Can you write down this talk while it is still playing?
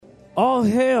All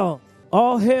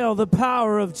hail the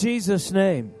power of Jesus'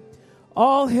 name.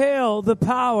 All hail the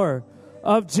power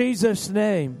of Jesus'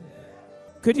 name.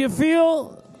 Could you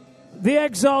feel the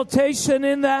exaltation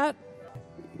in that?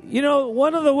 You know,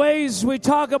 one of the ways we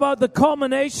talk about the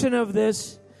culmination of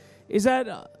this is that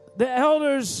the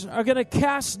elders are going to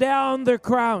cast down their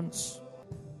crowns.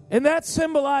 And that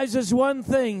symbolizes one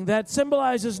thing. That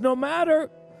symbolizes no matter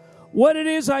what it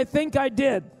is I think I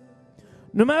did,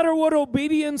 no matter what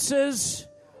obediences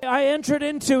I entered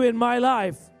into in my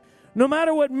life, no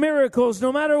matter what miracles,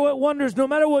 no matter what wonders, no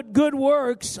matter what good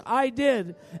works I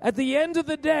did, at the end of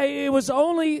the day, it was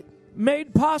only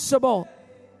made possible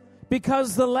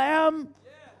because the Lamb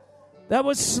that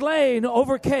was slain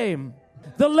overcame.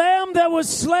 The Lamb that was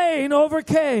slain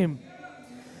overcame.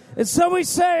 And so we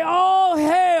say, all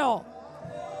hail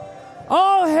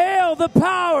the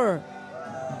power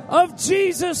of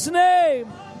Jesus' name.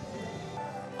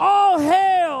 All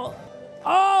hail.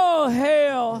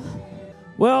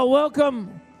 Well,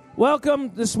 welcome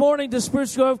this morning to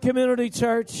Spruce Grove Community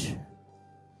Church.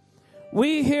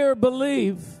 We here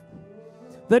believe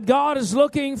that God is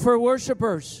looking for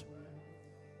worshipers.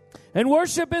 And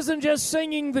worship isn't just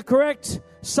singing the correct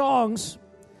songs.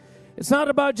 It's not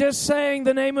about just saying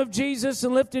the name of Jesus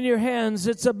and lifting your hands.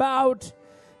 It's about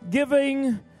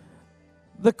giving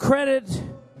the credit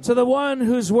to the one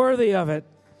who's worthy of it.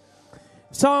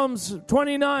 Psalms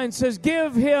 29 says,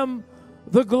 give him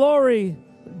the glory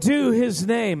due his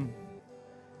name.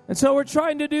 And so we're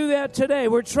trying to do that today.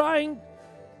 We're trying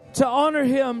to honor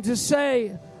him, to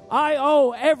say, I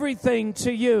owe everything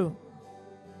to you.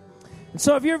 And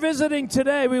so if you're visiting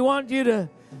today, we want you to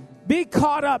be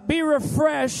caught up, be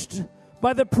refreshed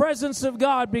by the presence of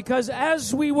God, because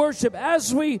as we worship,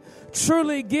 as we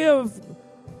truly give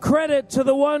credit to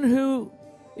the one who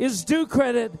is due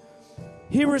credit,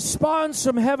 he responds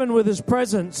from heaven with his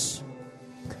presence.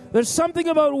 There's something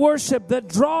about worship that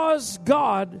draws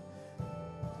God.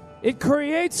 It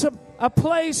creates a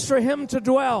place for him to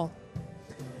dwell.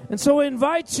 And so we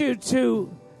invite you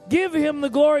to give him the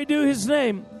glory due his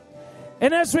name.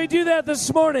 And as we do that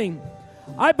this morning,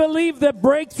 I believe that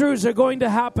breakthroughs are going to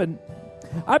happen.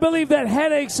 I believe that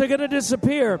headaches are going to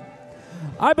disappear.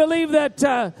 I believe that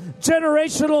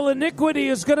generational iniquity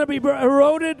is going to be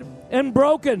eroded and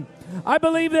broken. I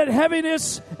believe that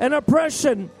heaviness and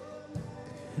oppression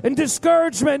and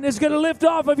discouragement is going to lift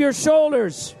off of your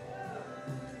shoulders.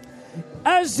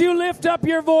 As you lift up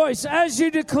your voice, as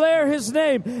you declare his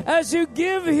name, as you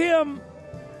give him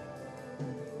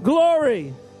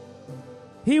glory,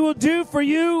 he will do for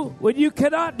you what you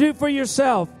cannot do for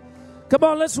yourself. Come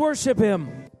on, let's worship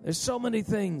him. There's so many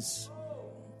things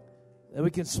that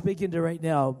we can speak into right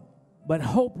now, but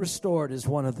hope restored is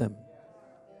one of them.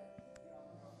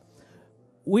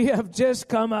 We have just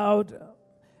come out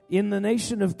in the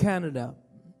nation of Canada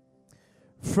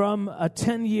from a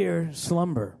 10-year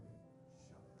slumber.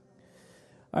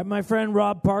 My friend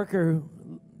Rob Parker,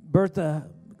 who birthed the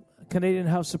Canadian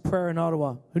House of Prayer in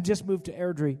Ottawa, who just moved to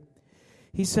Airdrie,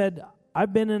 he said,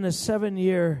 I've been in a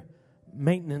 7-year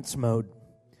maintenance mode.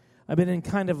 I've been in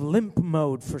kind of limp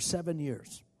mode for 7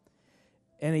 years.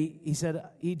 And he said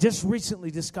he just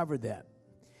recently discovered that.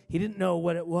 He didn't know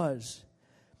what it was.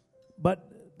 But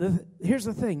here's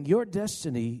the thing. Your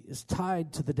destiny is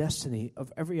tied to the destiny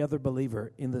of every other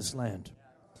believer in this land.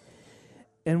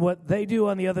 And what they do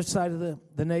on the other side of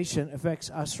the nation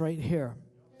affects us right here.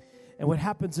 And what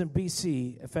happens in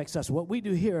BC affects us. What we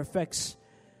do here affects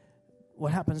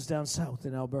what happens down south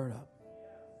in Alberta.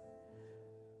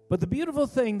 But the beautiful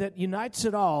thing that unites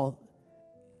it all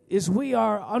is we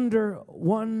are under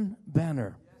one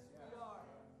banner.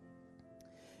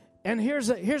 And here's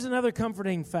another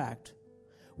comforting fact.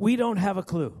 We don't have a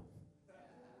clue.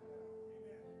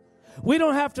 We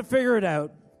don't have to figure it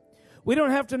out. We don't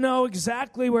have to know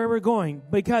exactly where we're going,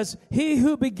 because he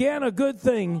who began a good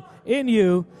thing in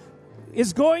you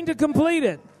is going to complete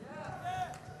it.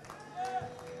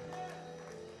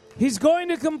 He's going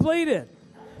to complete it.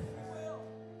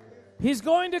 He's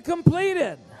going to complete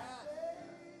it.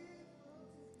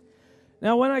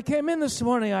 Now, when I came in this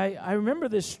morning, I remember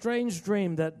this strange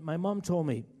dream that my mom told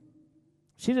me.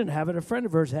 She didn't have it. A friend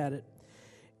of hers had it.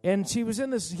 And she was in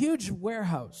this huge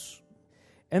warehouse.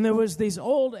 And there was these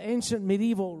old, ancient,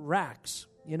 medieval racks,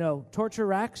 torture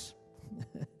racks.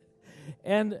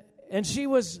 and she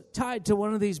was tied to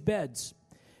one of these beds.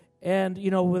 And,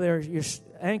 where your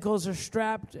ankles are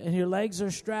strapped and your legs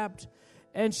are strapped.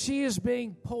 And she is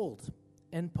being pulled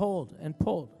and pulled and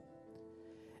pulled.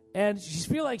 And she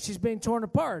feels like she's being torn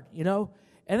apart, And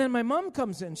then my mom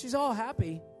comes in. She's all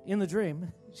happy in the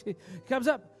dream. She comes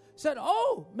up, said,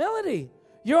 "Oh, Melody,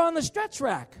 you're on the stretch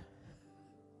rack."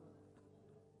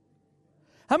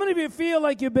 How many of you feel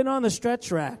like you've been on the stretch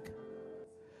rack?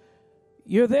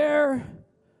 You're there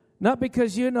not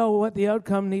because you know what the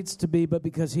outcome needs to be, but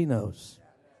because He knows.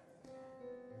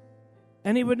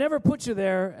 And He would never put you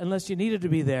there unless you needed to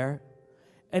be there.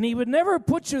 And He would never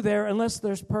put you there unless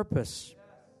there's purpose.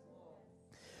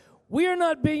 We are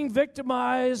not being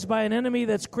victimized by an enemy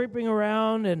that's creeping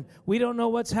around and we don't know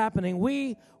what's happening.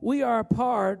 We are a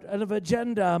part of an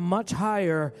agenda much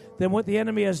higher than what the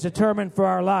enemy has determined for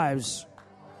our lives.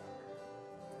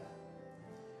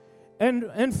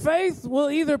 And faith will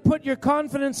either put your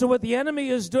confidence in what the enemy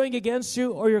is doing against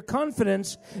you or your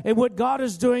confidence in what God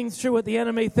is doing through what the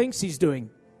enemy thinks He's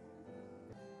doing.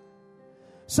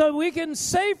 So we can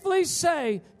safely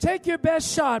say, take your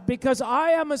best shot because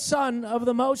I am a son of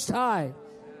the Most High.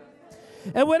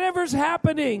 And whatever's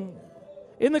happening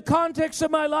in the context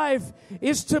of my life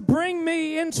is to bring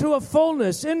me into a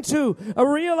fullness, into a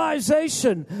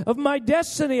realization of my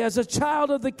destiny as a child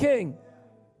of the King.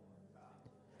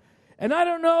 And I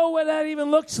don't know what that even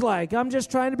looks like. I'm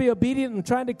just trying to be obedient and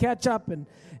trying to catch up and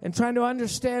trying to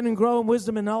understand and grow in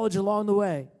wisdom and knowledge along the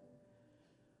way.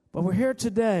 But we're here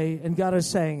today, and God is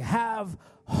saying, have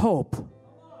hope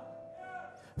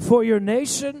for your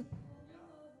nation.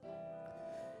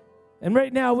 And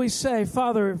right now we say,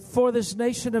 Father, for this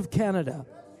nation of Canada,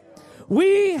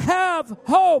 we have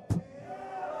hope.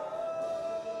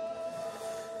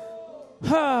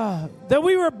 That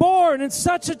we were born in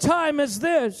such a time as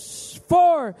this,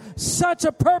 for such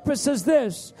a purpose as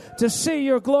this, to see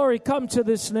your glory come to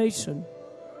this nation.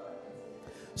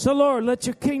 So, Lord, let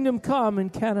your kingdom come in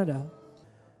Canada.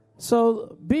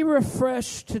 So be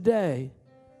refreshed today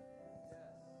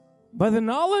by the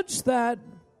knowledge that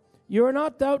you're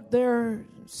not out there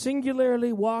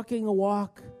singularly walking a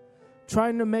walk,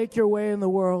 trying to make your way in the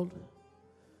world,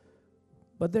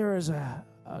 but there is a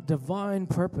divine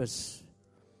purpose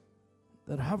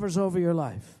that hovers over your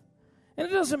life. And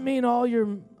it doesn't mean all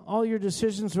your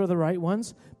decisions are the right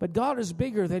ones, but God is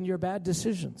bigger than your bad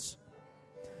decisions.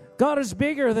 God is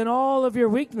bigger than all of your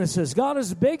weaknesses. God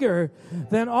is bigger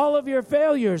than all of your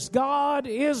failures. God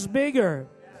is bigger.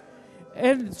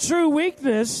 And through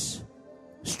weakness,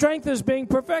 strength is being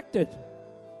perfected.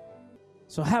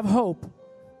 So have hope.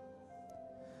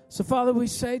 So, Father, we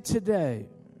say today,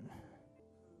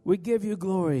 we give you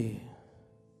glory.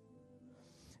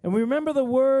 And we remember the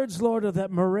words, Lord, of that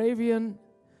Moravian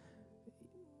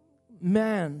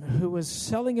man who was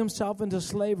selling himself into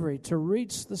slavery to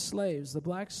reach the slaves, the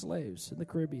black slaves in the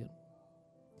Caribbean.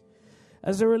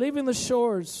 As they were leaving the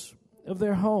shores of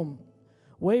their home,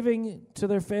 waving to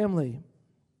their family,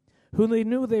 whom they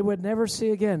knew they would never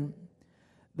see again,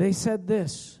 they said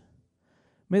this,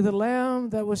 "May the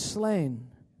lamb that was slain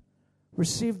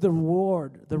receive the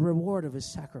reward of his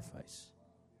sacrifice."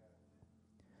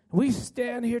 We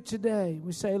stand here today,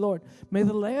 we say, Lord, may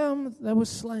the lamb that was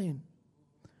slain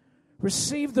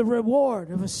receive the reward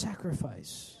of a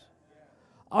sacrifice.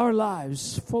 Our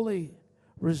lives fully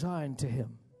resigned to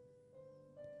Him.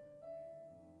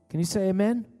 Can you say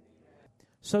amen?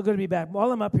 So good to be back.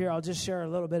 While I'm up here, I'll just share a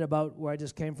little bit about where I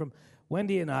just came from.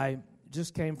 Wendy and I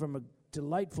just came from a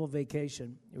delightful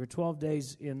vacation. We were 12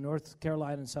 days in North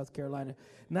Carolina and South Carolina.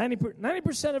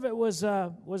 90% of it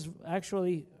was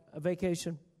actually a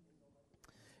vacation.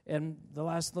 And the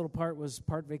last little part was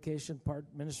part vacation, part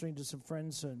ministering to some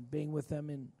friends and being with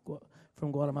them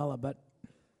from Guatemala. But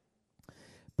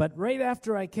right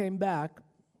after I came back,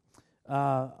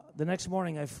 the next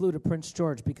morning I flew to Prince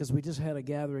George because we just had a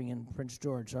gathering in Prince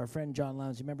George. Our friend John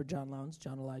Lowndes, you remember John Lowndes,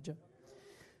 John Elijah?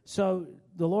 So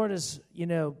the Lord has,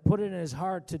 put it in His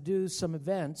heart to do some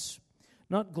events,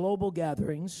 not global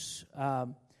gatherings,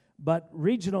 but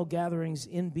regional gatherings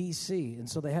in BC. And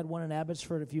so they had one in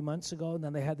Abbotsford a few months ago, and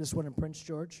then they had this one in Prince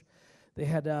George. They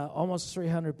had almost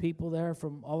 300 people there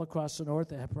from all across the north.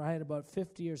 They had probably had about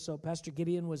 50 or so. Pastor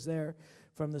Gideon was there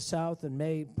from the south, and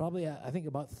probably, I think,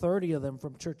 about 30 of them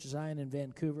from Church of Zion in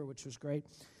Vancouver, which was great.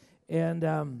 And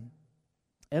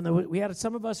we had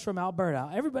some of us from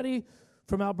Alberta. Everybody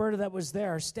from Alberta that was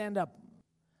there, stand up.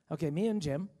 Okay, me and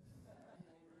Jim.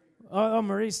 Oh,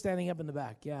 Marie's standing up in the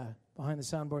back, yeah, behind the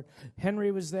soundboard. Henry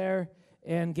was there,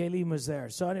 and Gayleen was there.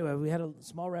 So anyway, we had a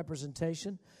small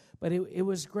representation, but it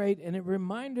was great, and it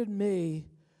reminded me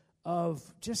of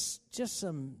just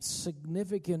some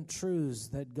significant truths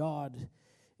that God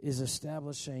is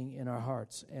establishing in our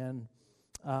hearts. And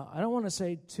I don't want to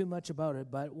say too much about it,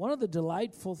 but one of the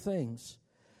delightful things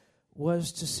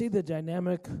was to see the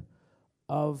dynamic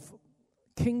of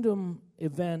kingdom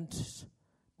events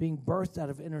being birthed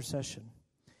out of intercession.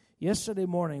 Yesterday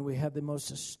morning, we had the most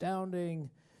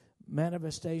astounding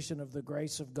manifestation of the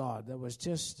grace of God that was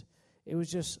just, It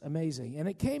was just amazing. And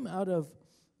it came out of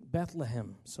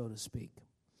Bethlehem, so to speak.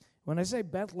 When I say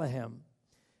Bethlehem,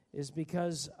 is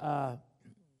because,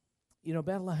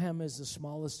 Bethlehem is the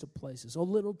smallest of places. Oh,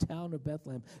 little town of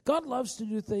Bethlehem. God loves to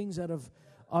do things out of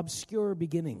obscure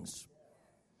beginnings.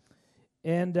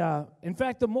 And, in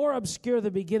fact, the more obscure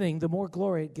the beginning, the more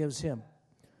glory it gives him.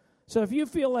 So if you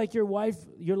feel like your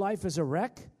life is a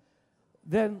wreck,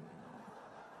 then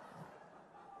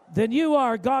you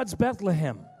are God's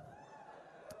Bethlehem.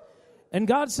 And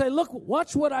God say, look,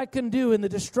 watch what I can do in the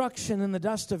destruction and the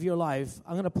dust of your life.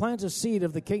 I'm going to plant a seed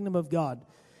of the kingdom of God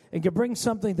and can bring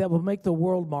something that will make the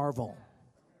world marvel.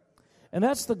 And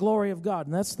that's the glory of God,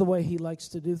 and that's the way he likes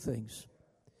to do things.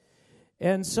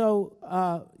 And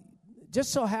so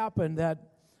just so happened that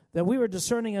we were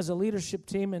discerning as a leadership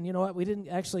team, and you know what? We didn't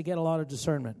actually get a lot of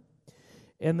discernment.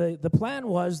 And the plan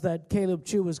was that Caleb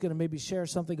Chu was going to maybe share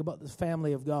something about the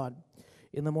family of God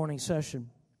in the morning session.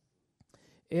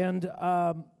 And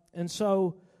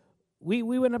so we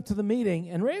went up to the meeting,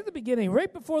 and right at the beginning,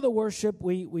 right before the worship,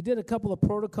 we did a couple of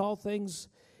protocol things,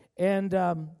 and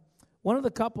one of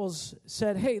the couples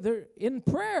said, hey, in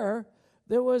prayer,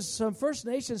 there was some First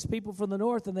Nations people from the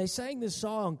north, and they sang this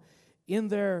song in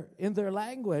their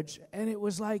language, and it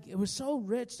was so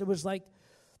rich. It was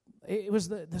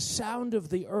the sound of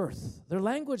the earth. Their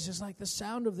language is like the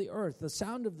sound of the earth, the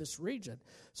sound of this region.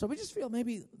 So we just feel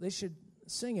maybe they should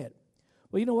sing it.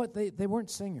 Well, you know what? They weren't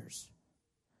singers.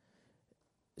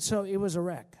 So it was a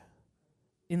wreck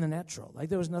in the natural. Like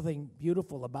there was nothing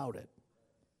beautiful about it.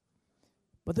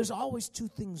 But there's always two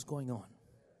things going on.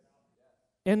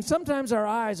 And sometimes our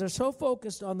eyes are so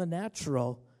focused on the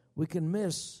natural, we can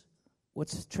miss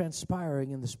what's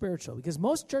transpiring in the spiritual. Because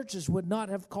most churches would not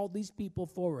have called these people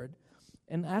forward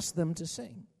and asked them to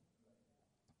sing.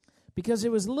 Because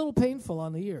it was a little painful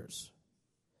on the ears.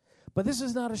 But this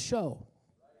is not a show.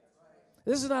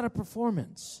 This is not a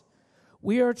performance.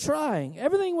 We are trying.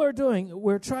 Everything we're doing,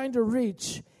 we're trying to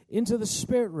reach into the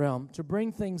spirit realm to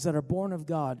bring things that are born of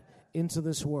God into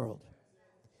this world.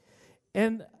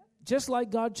 And just like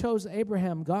God chose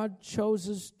Abraham, God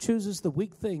chooses the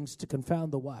weak things to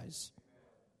confound the wise.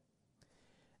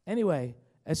 Anyway,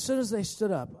 as soon as they stood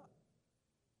up,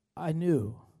 I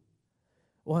knew.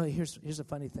 Well, here's a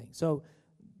funny thing. So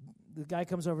the guy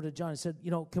comes over to John and said,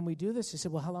 can we do this? He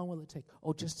said, well, how long will it take?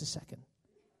 Oh, just a second.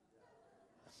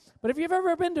 But if you've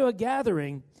ever been to a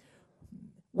gathering,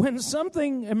 when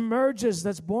something emerges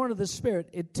that's born of the Spirit,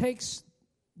 it takes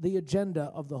the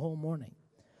agenda of the whole morning.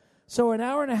 So an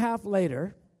hour and a half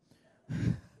later,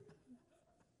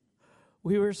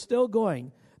 we were still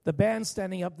going. The band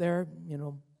standing up there,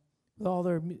 with all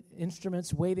their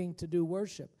instruments waiting to do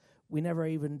worship. We never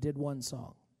even did one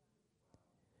song.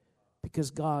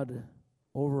 Because God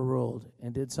overruled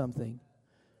and did something.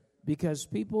 Because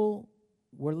people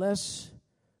were less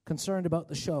concerned about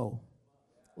the show,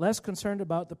 less concerned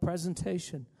about the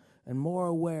presentation, and more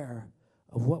aware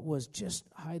of what was just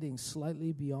hiding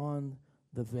slightly beyond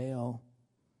the veil.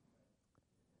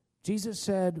 Jesus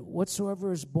said,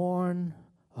 whatsoever is born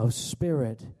of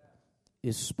spirit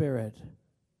is spirit.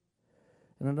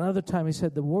 And another time he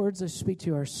said, the words I speak to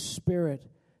you are spirit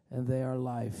and they are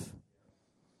life.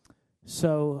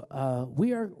 So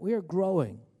we are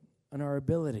growing in our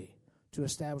ability to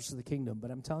establish the kingdom.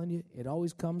 But I'm telling you, it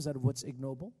always comes out of what's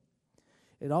ignoble.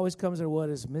 It always comes out of what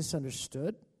is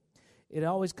misunderstood. It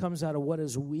always comes out of what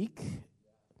is weak.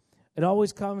 It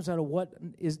always comes out of what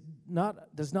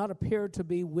does not appear to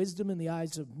be wisdom in the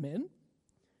eyes of men.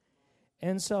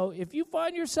 And so if you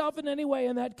find yourself in any way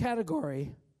in that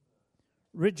category,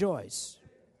 rejoice.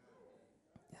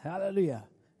 Hallelujah.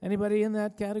 Anybody in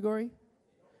that category?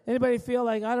 Anybody feel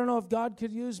like, I don't know if God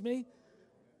could use me?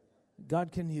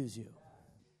 God can use you.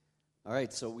 All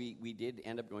right, so we did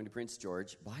end up going to Prince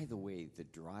George. By the way, the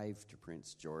drive to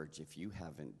Prince George, if you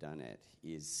haven't done it,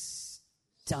 is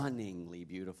stunningly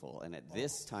beautiful. And at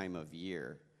this time of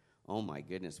year, oh my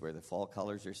goodness, where the fall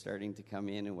colors are starting to come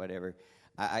in and whatever.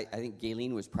 I think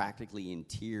Gayleen was practically in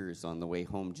tears on the way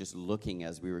home just looking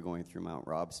as we were going through Mount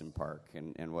Robson Park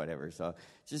and whatever. So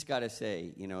just got to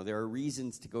say, there are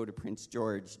reasons to go to Prince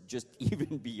George just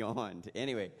even beyond.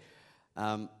 Anyway,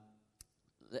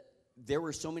 there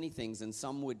were so many things, and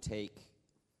some would take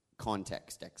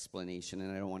context explanation,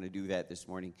 and I don't want to do that this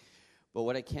morning. But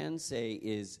what I can say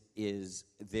is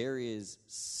there is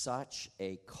such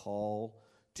a call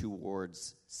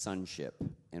towards sonship.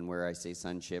 And where I say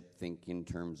sonship, think in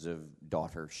terms of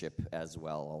daughtership as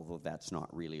well, although that's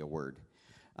not really a word.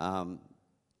 And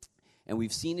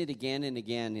we've seen it again and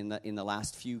again in the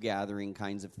last few gathering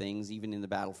kinds of things, even in the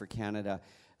Battle for Canada.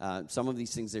 Some of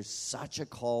these things, there's such a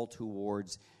call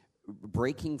towards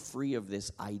breaking free of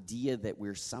this idea that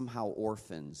we're somehow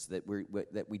orphans, that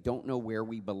we don't know where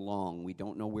we belong, we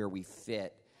don't know where we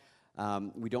fit,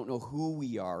 we don't know who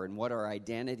we are and what our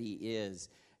identity is.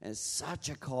 And it's such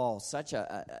a call, such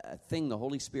a thing the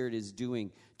Holy Spirit is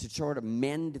doing to sort of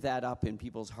mend that up in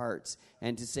people's hearts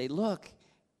and to say, look,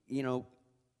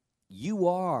 you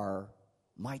are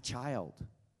my child.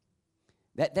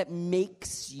 That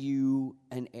makes you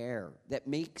an heir. That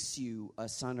makes you a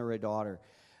son or a daughter.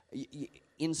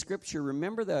 In Scripture,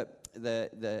 remember the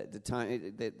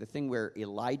time, the thing where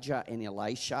Elijah and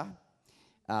Elisha,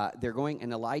 they're going,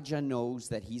 and Elijah knows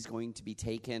that he's going to be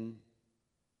taken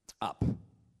up.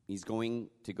 He's going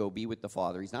to go be with the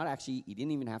Father. He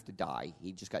didn't even have to die.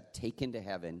 He just got taken to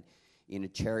heaven in a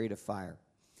chariot of fire.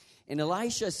 And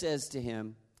Elisha says to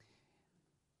him,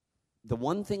 the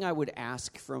one thing I would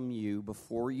ask from you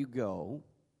before you go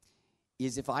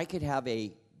is if I could have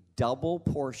a double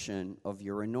portion of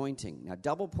your anointing. Now,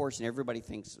 double portion, everybody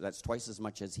thinks that's twice as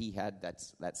much as he had.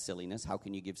 That's silliness. How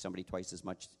can you give somebody twice as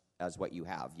much as what you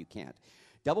have? You can't.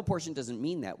 Double portion doesn't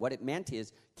mean that. What it meant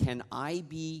is, can I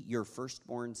be your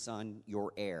firstborn son,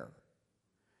 your heir?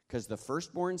 Because the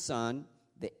firstborn son,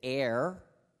 the heir,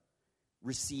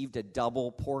 received a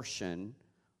double portion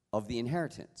of the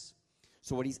inheritance.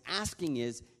 So what he's asking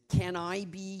is, can I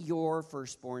be your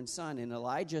firstborn son? And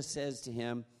Elijah says to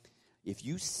him, if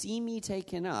you see me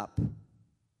taken up,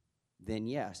 then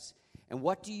yes. And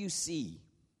what do you see?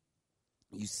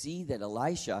 You see that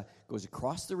Elisha goes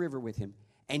across the river with him,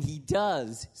 and he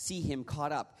does see him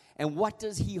caught up. And what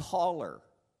does he holler?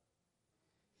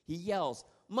 He yells,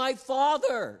 my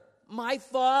father, my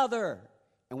father.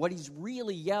 And what he's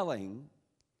really yelling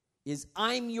is,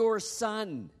 I'm your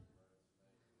son.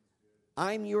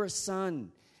 I'm your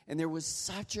son. And there was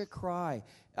such a cry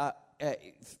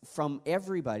from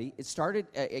everybody. It started,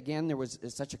 again, there was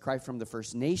such a cry from the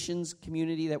First Nations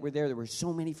community that were there. There were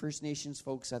so many First Nations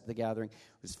folks at the gathering.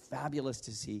 It was fabulous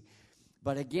to see.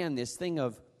 But again, this thing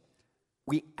of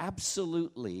we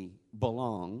absolutely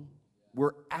belong.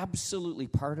 We're absolutely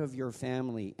part of your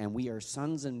family, and we are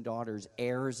sons and daughters,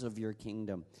 heirs of your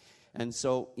kingdom. And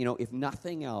so, if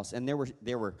nothing else, and there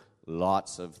were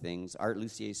lots of things. Art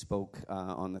Lucier spoke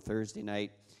on the Thursday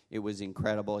night. It was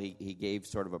incredible. He gave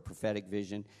sort of a prophetic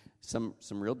vision, some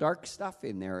real dark stuff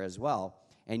in there as well,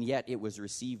 and yet it was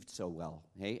received so well.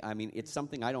 Hey, I mean, it's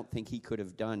something I don't think he could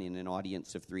have done in an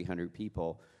audience of 300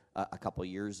 people a couple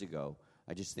years ago.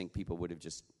 I just think people would have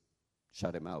just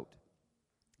shut him out.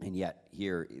 And yet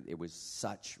here it was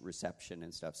such reception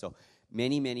and stuff. So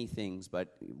many things,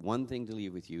 but one thing to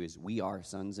leave with you is we are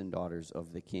sons and daughters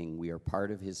of the King. We are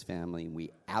part of his family, and we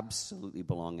absolutely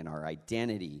belong, and our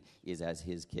identity is as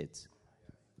his kids.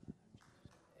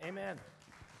 Amen.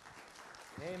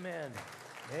 Amen.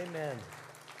 Amen.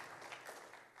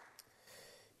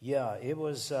 Yeah, it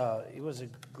was a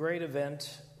great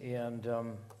event, and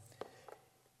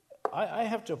I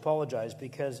have to apologize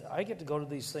because I get to go to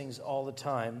these things all the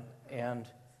time, and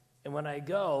when I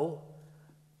go,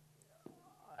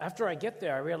 after I get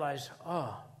there, I realize,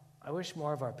 I wish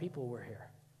more of our people were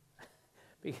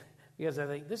here. Because I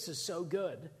think this is so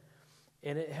good,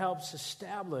 and it helps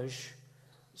establish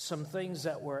some things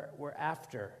that we're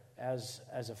after as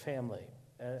a family,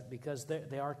 because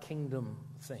they are kingdom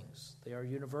things. They are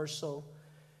universal.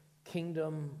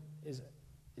 Kingdom is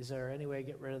there any way to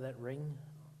get rid of that ring?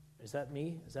 Is that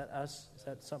me? Is that us? Is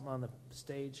that something on the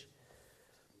stage?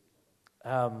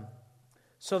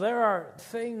 So there are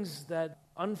things that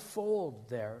unfold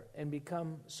there and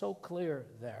become so clear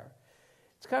there.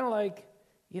 It's kind of like,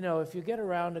 if you get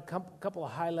around a couple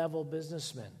of high-level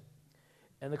businessmen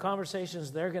and the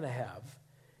conversations they're going to have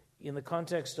in the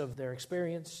context of their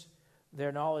experience,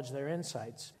 their knowledge, their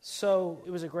insights. So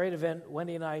it was a great event.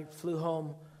 Wendy and I flew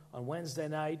home on Wednesday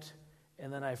night,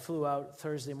 and then I flew out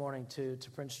Thursday morning to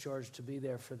Prince George to be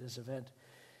there for this event.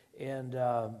 And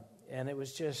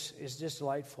it's just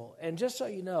delightful. And just so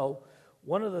you know,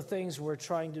 one of the things we're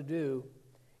trying to do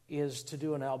is to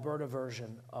do an Alberta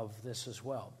version of this as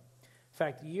well. In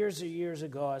fact, years and years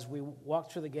ago, as we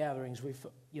walked through the gatherings,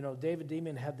 David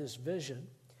Deeman had this vision.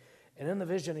 And in the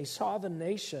vision, he saw the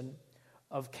nation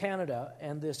of Canada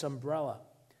and this umbrella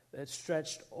that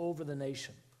stretched over the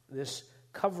nation, this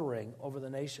covering over the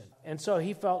nation. And so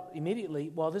he felt immediately,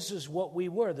 well, this is what we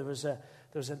were. There was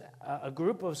a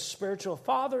group of spiritual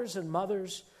fathers and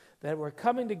mothers that were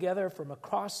coming together from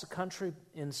across the country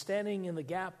and standing in the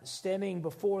gap, standing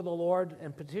before the Lord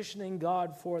and petitioning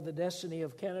God for the destiny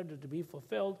of Canada to be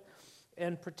fulfilled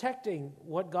and protecting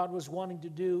what God was wanting to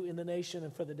do in the nation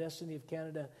and for the destiny of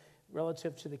Canada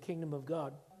relative to the kingdom of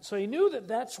God. So he knew that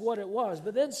that's what it was.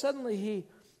 But then suddenly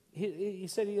he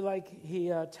said he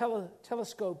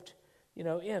telescoped,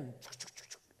 in.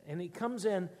 And he comes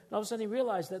in, and all of a sudden he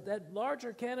realized that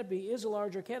larger canopy is a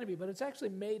larger canopy, but it's actually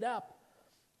made up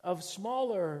of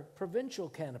smaller provincial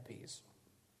canopies.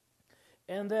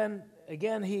 And then,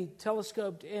 again, he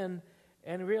telescoped in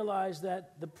and realized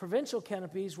that the provincial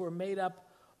canopies were made up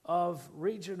of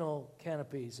regional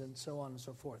canopies and so on and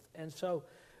so forth. And so,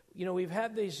 we've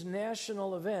had these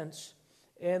national events,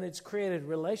 and it's created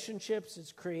relationships,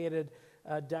 it's created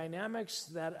dynamics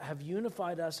that have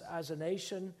unified us as a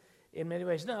nation in many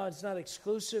ways. No, it's not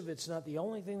exclusive. It's not the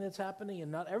only thing that's happening, and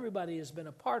not everybody has been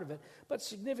a part of it, but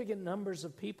significant numbers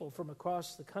of people from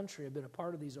across the country have been a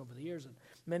part of these over the years, and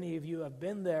many of you have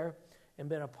been there and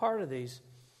been a part of these.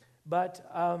 But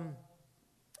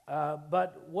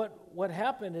what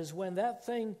happened is when that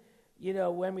thing,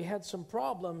 when we had some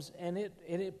problems and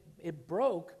it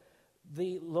broke,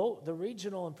 the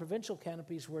regional and provincial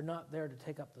canopies were not there to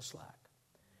take up the slack.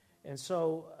 And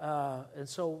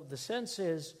so the sense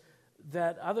is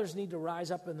that others need to rise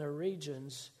up in their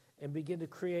regions and begin to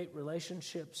create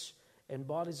relationships and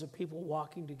bodies of people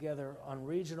walking together on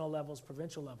regional levels,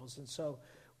 provincial levels. And so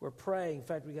we're praying. In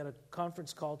fact, we got a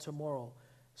conference call tomorrow.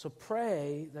 So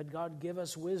pray that God give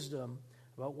us wisdom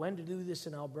about when to do this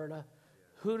in Alberta,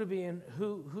 who to be in,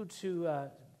 who to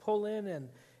pull in,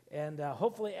 and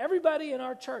hopefully everybody in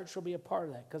our church will be a part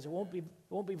of that, because it won't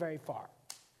be very far.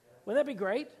 Wouldn't that be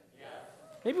great? Yeah.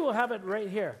 Maybe we'll have it right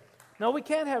here. No, we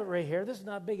can't have it right here. This is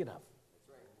not big enough.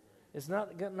 It's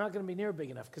not going to be near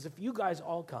big enough, because if you guys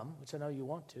all come, which I know you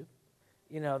want to,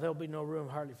 there'll be no room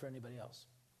hardly for anybody else.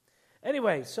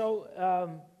 Anyway,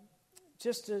 so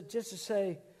just to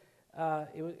say,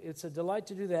 it's a delight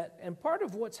to do that. And part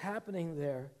of what's happening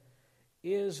there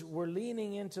is we're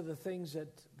leaning into the things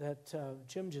that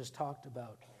Jim just talked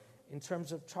about in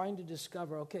terms of trying to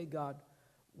discover, okay, God,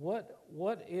 what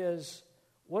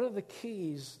are the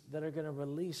keys that are going to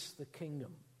release the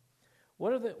kingdom?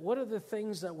 What are the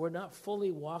things that we're not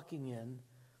fully walking in,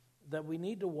 that we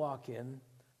need to walk in,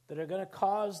 that are going to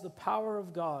cause the power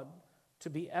of God to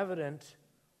be evident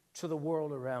to the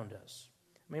world around us?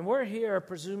 I mean, we're here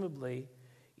presumably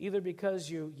either because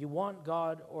you want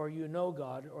God, or you know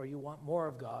God, or you want more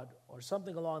of God, or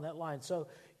something along that line. So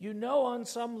on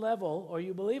some level, or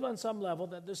you believe on some level,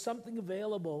 that there's something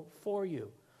available for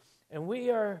you. And we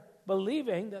are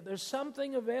believing that there's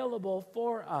something available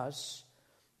for us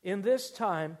in this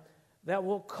time that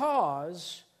will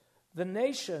cause the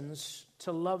nations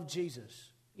to love Jesus.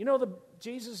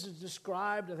 Jesus is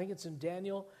described, I think it's in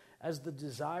Daniel, as the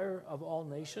desire of all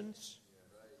nations.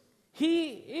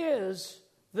 He is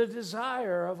the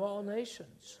desire of all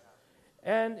nations.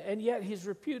 And yet he's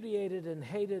repudiated and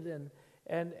hated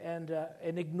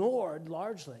and ignored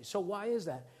largely. So why is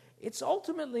that? It's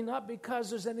ultimately not because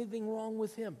there's anything wrong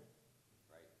with him.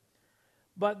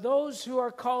 But those who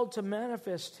are called to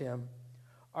manifest him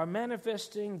are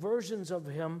manifesting versions of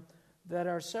him that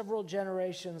are several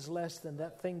generations less than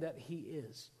that thing that he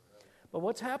is. But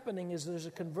what's happening is there's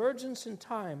a convergence in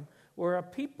time where a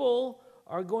people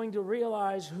are going to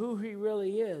realize who he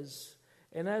really is.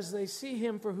 And as they see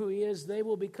him for who he is, they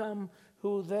will become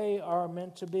who they are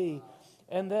meant to be.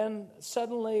 And then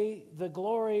suddenly the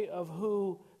glory of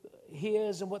who he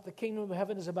is and what the kingdom of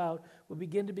heaven is about will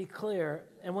begin to be clear.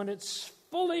 And when it's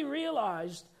fully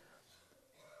realized,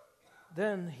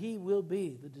 then he will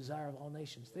be the desire of all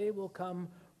nations. They will come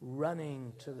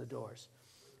running to the doors.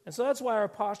 And so that's why our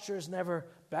posture is never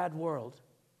bad world.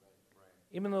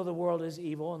 Even though the world is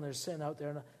evil and there's sin out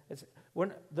there.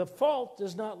 The fault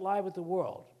does not lie with the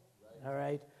world. All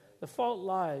right? The fault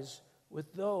lies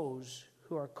with those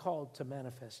who are called to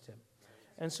manifest him.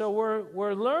 And so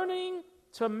we're learning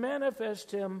to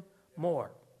manifest him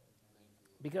more.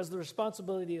 Because the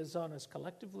responsibility is on us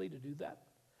collectively to do that.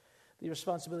 The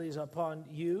responsibility is upon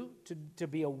you to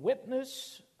be a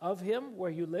witness of him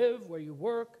where you live, where you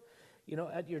work,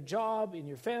 at your job, in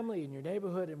your family, in your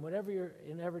neighborhood, and whatever you're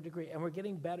in every degree. And we're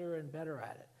getting better and better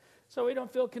at it. So we don't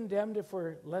feel condemned if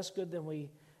we're less good than we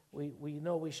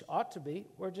know we ought to be.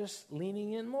 We're just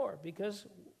leaning in more because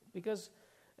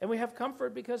and we have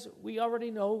comfort because we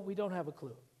already know we don't have a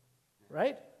clue.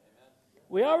 Right? Amen.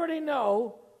 We already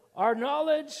know our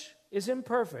knowledge is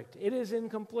imperfect. It is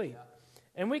incomplete.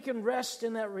 And we can rest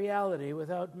in that reality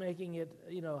without making it,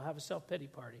 have a self-pity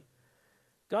party.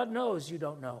 God knows you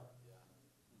don't know.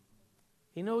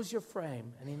 He knows your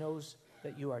frame, and he knows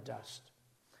that you are dust.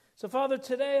 So, Father,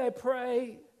 today I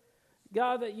pray,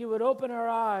 God, that you would open our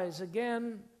eyes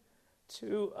again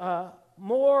to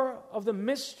more of the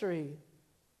mystery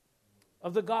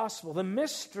of the gospel, the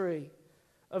mystery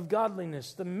of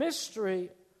godliness, the mystery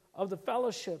of the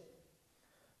fellowship,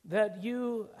 that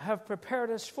you have prepared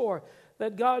us for,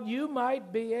 that God, you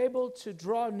might be able to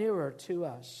draw nearer to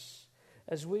us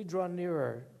as we draw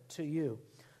nearer to you.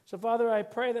 So, Father, I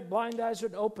pray that blind eyes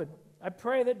would open. I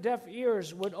pray that deaf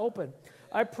ears would open.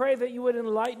 I pray that you would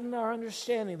enlighten our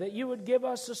understanding, that you would give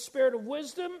us a spirit of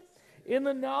wisdom in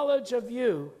the knowledge of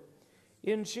you.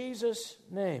 In Jesus'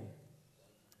 name,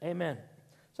 amen.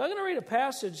 So I'm going to read a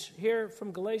passage here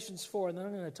from Galatians 4, and then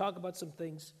I'm going to talk about some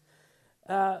things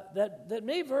that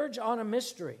may verge on a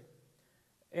mystery.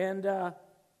 And I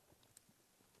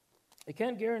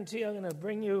can't guarantee I'm going to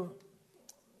bring you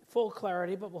full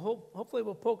clarity, but hopefully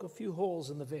we'll poke a few holes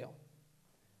in the veil.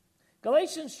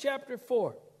 Galatians chapter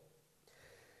 4.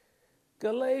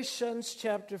 Galatians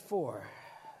chapter 4.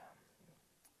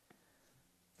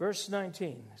 Verse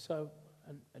 19. So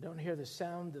I don't hear the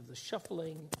sound of the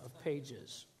shuffling of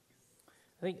pages.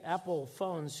 I think Apple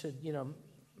phones should,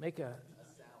 make a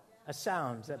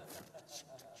sound that,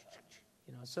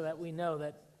 so that we know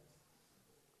that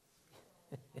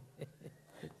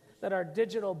that our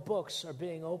digital books are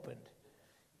being opened.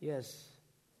 Yes.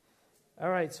 All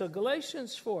right, so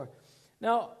Galatians 4.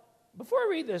 Now, before I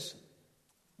read this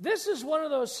is one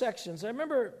of those sections. I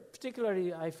remember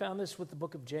particularly I found this with the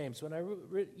book of James. When I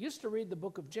used to read the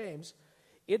book of James,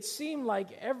 it seemed like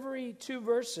every 2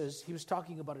 verses he was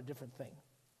talking about a different thing.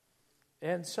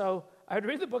 And so I'd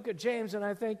read the book of James and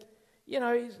I think,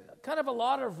 he's kind of a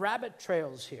lot of rabbit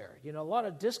trails here, a lot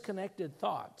of disconnected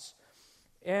thoughts.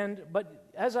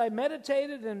 But as I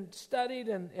meditated and studied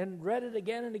and read it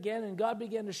again and again, and God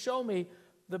began to show me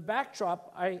the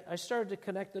backdrop, I started to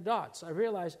connect the dots. I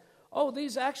realized,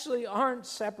 these actually aren't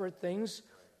separate things.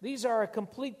 These are a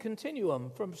complete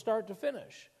continuum from start to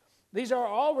finish. These are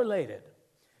all related.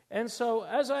 And so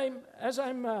as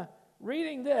I'm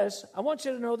reading this, I want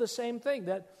you to know the same thing,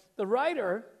 that the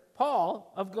writer,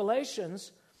 Paul, of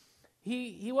Galatians,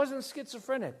 he wasn't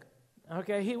schizophrenic,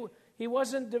 okay? He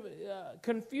wasn't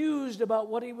confused about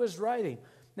what he was writing.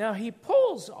 Now, he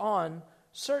pulls on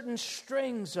certain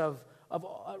strings of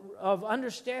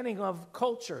understanding of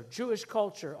culture, Jewish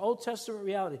culture, Old Testament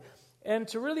reality. And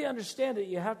to really understand it,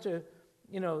 you have to,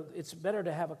 it's better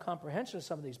to have a comprehension of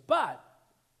some of these. But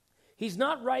he's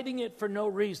not writing it for no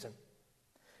reason.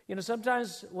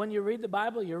 Sometimes when you read the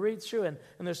Bible, you read through and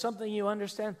there's something you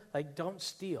understand, like don't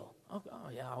steal. Oh,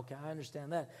 yeah, okay, I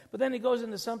understand that. But then he goes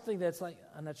into something that's like,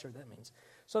 I'm not sure what that means.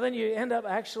 So then you end up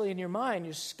actually in your mind,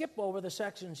 you skip over the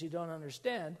sections you don't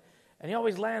understand, and you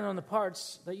always land on the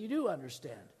parts that you do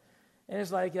understand. And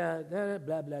it's like, blah, blah,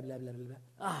 blah, blah, blah,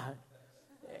 blah.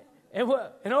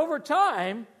 And over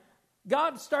time,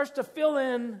 God starts to fill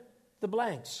in the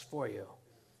blanks for you.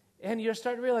 And you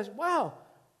start to realize, wow,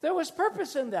 there was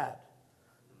purpose in that.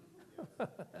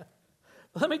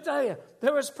 Let me tell you,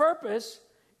 there was purpose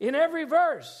in every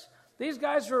verse. These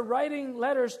guys were writing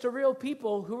letters to real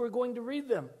people who were going to read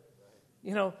them.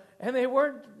 And they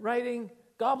weren't writing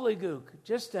gobbledygook,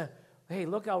 just to, hey,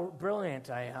 look how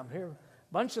brilliant I am. Here, a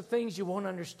bunch of things you won't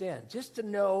understand, just to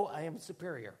know I am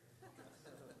superior.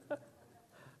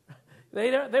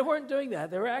 They weren't doing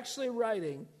that. They were actually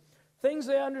writing things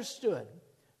they understood.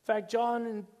 In fact, John,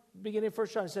 in beginning of 1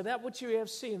 John, said, that which you have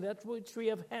seen, that which we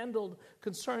have handled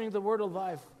concerning the word of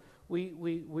life,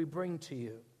 we bring to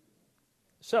you.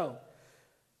 So,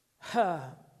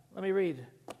 let me read.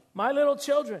 My little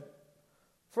children,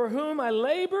 for whom I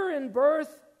labor in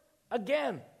birth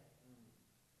again.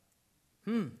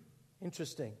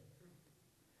 Interesting.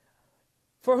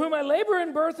 For whom I labor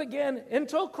in birth again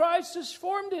until Christ is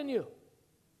formed in you.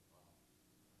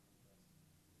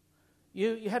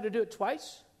 You had to do it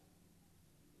twice?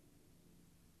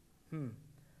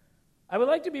 I would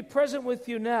like to be present with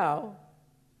you now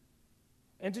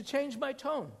and to change my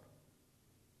tone,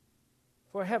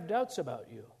 for I have doubts about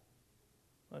you.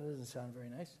 Well, that doesn't sound very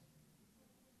nice.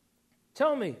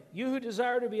 Tell me, you who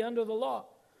desire to be under the law,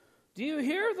 do you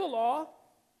hear the law?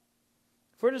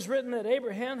 For it is written that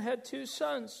Abraham had 2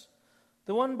 sons,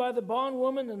 the one by the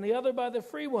bondwoman and the other by the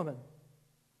free woman.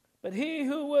 But he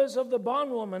who was of the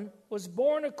bondwoman was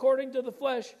born according to the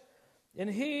flesh, and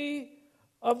he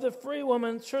of the free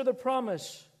woman through the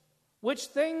promise, which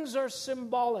things are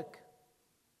symbolic.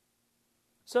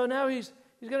 So now he's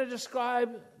going to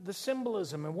describe the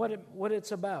symbolism and what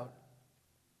it's about.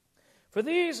 For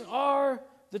these are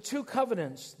the 2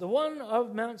 covenants, the one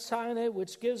of Mount Sinai,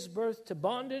 which gives birth to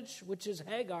bondage, which is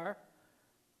Hagar.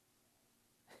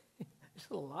 There's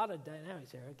a lot of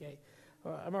dynamics here, okay?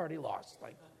 I'm already lost.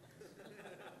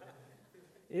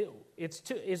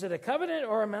 Is it a covenant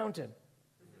or a mountain?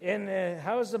 And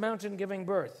how is the mountain giving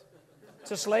birth?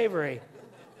 To slavery.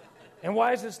 And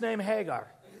why is its name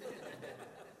Hagar?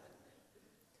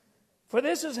 For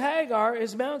this is Hagar,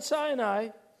 is Mount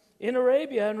Sinai in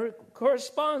Arabia, and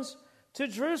corresponds to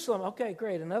Jerusalem. Okay,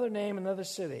 great. Another name, another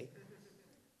city.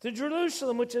 To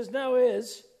Jerusalem, which is now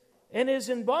is, and is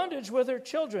in bondage with her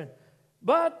children.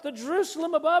 But the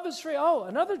Jerusalem above is free. Oh,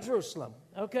 another Jerusalem.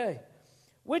 Okay.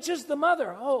 Which is the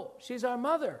mother? Oh, she's our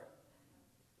mother.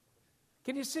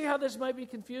 Can you see how this might be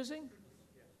confusing?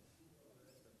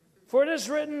 For it is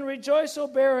written, Rejoice, O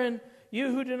barren,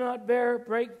 you who do not bear,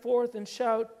 break forth and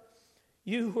shout,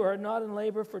 you who are not in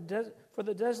labor, for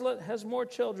the desolate has more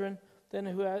children than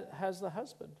who has the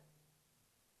husband,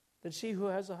 than she who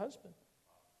has a husband.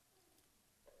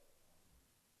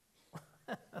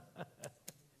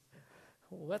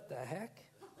 What the heck?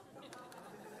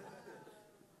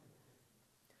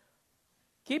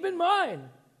 Keep in mind,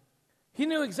 he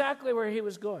knew exactly where he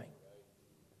was going.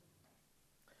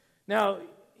 Now,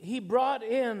 he brought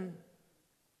in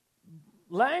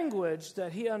language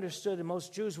that he understood and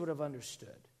most Jews would have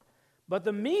understood. But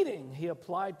the meaning he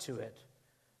applied to it,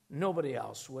 nobody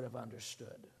else would have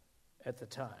understood at the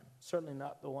time. Certainly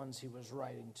not the ones he was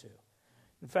writing to.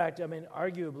 In fact, I mean,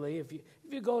 arguably, if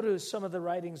you go to some of the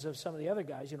writings of some of the other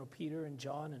guys, Peter and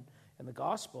John and the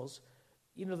Gospels,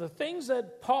 the things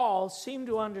that Paul seemed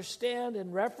to understand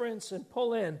and reference and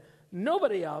pull in,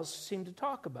 nobody else seemed to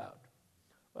talk about.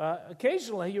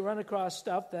 Occasionally, you run across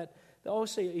stuff that,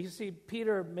 you see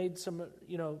Peter made some,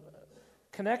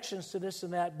 connections to this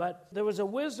and that, but there was a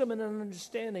wisdom and an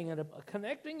understanding and a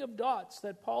connecting of dots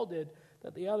that Paul did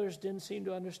that the others didn't seem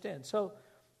to understand. So,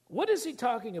 what is he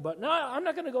talking about? Now, I'm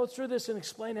not going to go through this and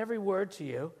explain every word to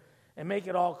you and make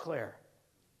it all clear,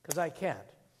 because I can't.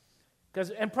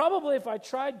 And probably if I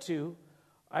tried to,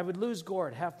 I would lose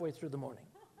Gord halfway through the morning.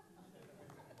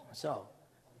 So,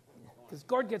 because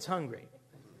Gord gets hungry.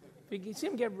 If you see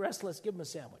him get restless, give him a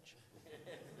sandwich.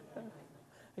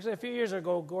 Actually, a few years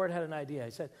ago, Gord had an idea.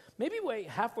 He said, maybe wait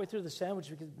halfway through the sandwich,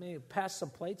 we could maybe pass some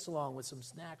plates along with some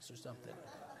snacks or something.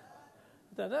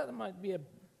 I thought that might be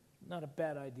not a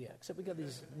bad idea, except we got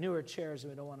these newer chairs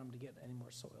and we don't want them to get any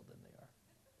more soiled than they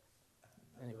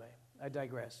are. Anyway, I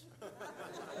digress.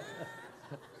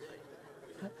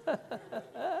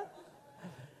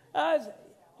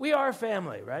 We are a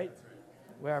family, right?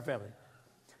 We are a family.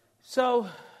 So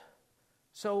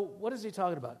what is he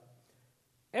talking about?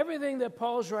 Everything that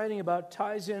Paul's writing about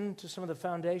ties into some of the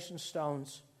foundation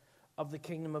stones of the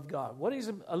kingdom of God. What he's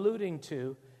alluding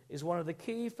to is one of the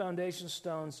key foundation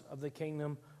stones of the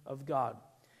kingdom of God.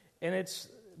 And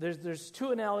there's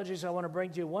two analogies I want to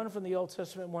bring to you, one from the Old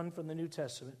Testament, one from the New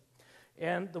Testament.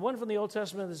 And the one from the Old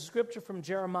Testament is a scripture from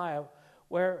Jeremiah,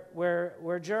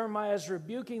 where Jeremiah is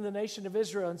rebuking the nation of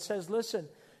Israel and says, listen,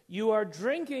 you are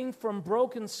drinking from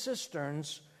broken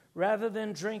cisterns rather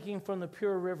than drinking from the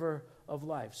pure river of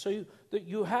life. So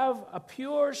you have a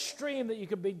pure stream that you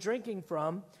could be drinking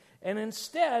from, and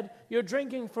instead you're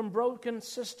drinking from broken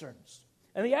cisterns.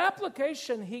 And the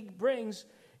application he brings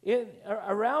in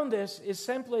around this is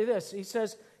simply this. He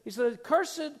says,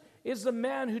 cursed is the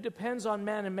man who depends on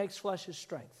man and makes flesh his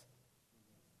strength.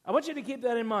 I want you to keep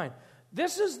that in mind.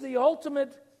 This is the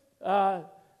ultimate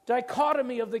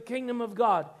dichotomy of the kingdom of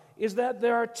God, is that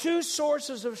there are two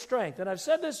sources of strength. And I've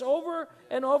said this over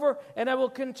and over, and I will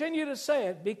continue to say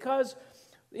it, because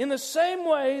in the same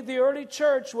way the early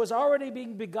church was already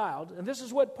being beguiled, and this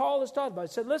is what Paul is talking about.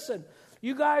 He said, listen,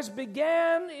 you guys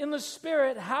began in the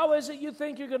Spirit. How is it you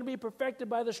think you're going to be perfected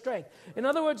by the strength? In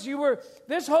other words,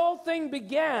 this whole thing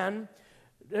began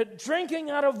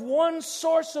drinking out of one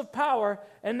source of power,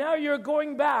 and now you're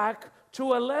going back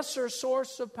to a lesser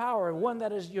source of power, one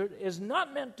that is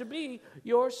not meant to be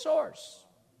your source.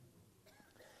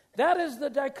 That is the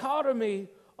dichotomy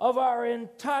of our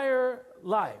entire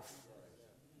life.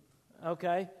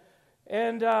 Okay?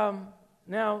 And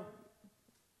now,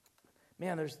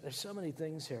 man, there's so many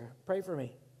things here. Pray for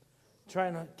me. I'm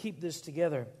trying to keep this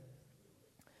together.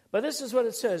 But this is what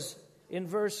it says in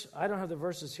verse, I don't have the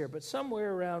verses here, but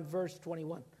somewhere around verse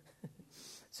 21. It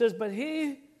says, but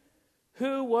he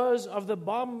who was of the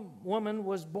bondwoman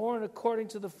was born according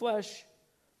to the flesh,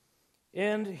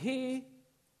 and he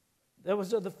that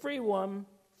was of the free woman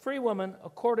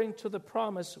according to the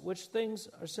promise, which things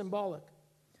are symbolic.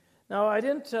 Now, I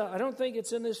don't think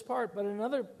it's in this part, but in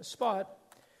another spot,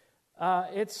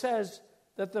 it says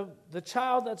that the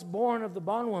child that's born of the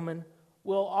bondwoman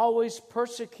will always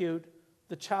persecute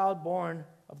the child born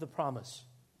of the promise.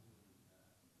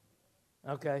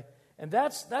 Okay? And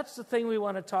that's the thing we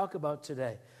want to talk about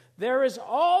today. There is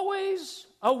always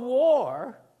a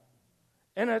war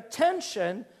and a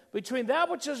tension between that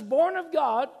which is born of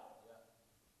God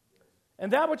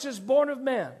and that which is born of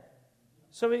man.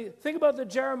 So we think about the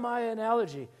Jeremiah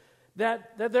analogy.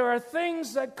 that there are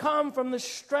things that come from the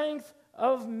strength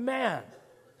of man.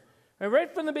 And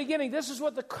right from the beginning, this is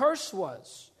what the curse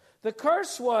was. The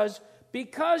curse was,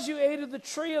 because you ate of the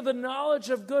tree of the knowledge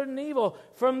of good and evil,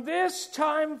 from this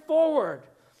time forward,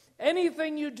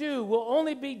 anything you do will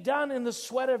only be done in the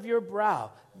sweat of your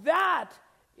brow. That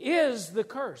is the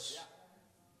curse.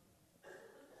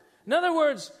 In other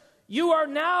words, you are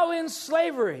now in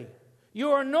slavery.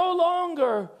 You are no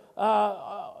longer,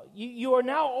 you are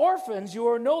now orphans. You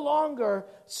are no longer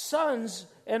sons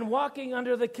and walking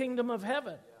under the kingdom of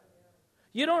heaven.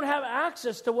 You don't have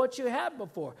access to what you had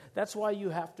before. That's why you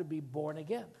have to be born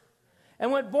again.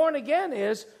 And what born again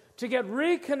is, to get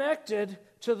reconnected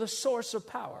to the source of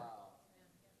power.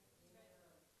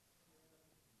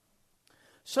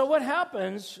 So what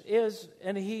happens is,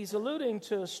 and he's alluding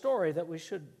to a story that we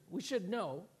should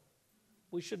know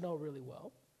really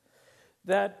well,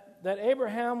 that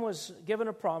Abraham was given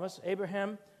a promise.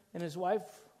 Abraham and his wife,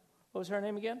 what was her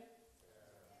name again?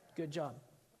 Good job.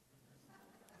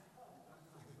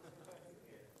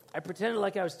 I pretended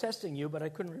like I was testing you, but I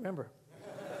couldn't remember.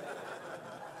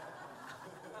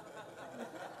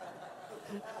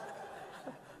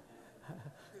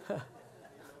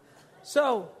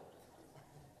 So,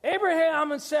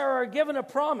 Abraham and Sarah are given a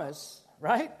promise,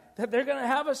 right? That they're going to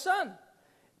have a son.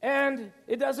 And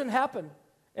it doesn't happen.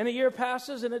 And a year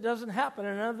passes and it doesn't happen.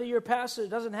 And another year passes, it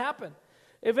doesn't happen.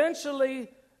 Eventually,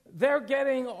 they're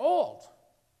getting old.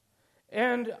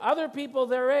 And other people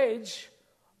their age,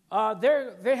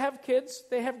 they have kids,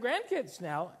 they have grandkids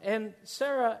now. And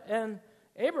Sarah and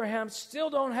Abraham still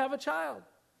don't have a child.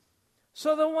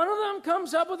 So then one of them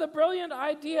comes up with a brilliant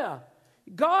idea.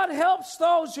 God helps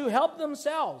those who help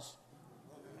themselves.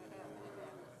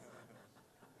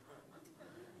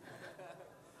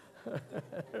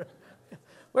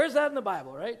 Where's that in the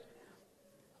Bible, right?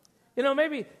 You know,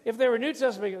 maybe if they were New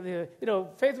Testament,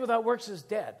 faith without works is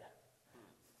dead.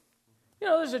 You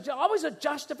know, there's always a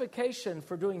justification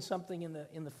for doing something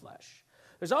in the flesh.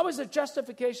 There's always a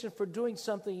justification for doing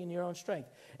something in your own strength.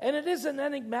 And it is an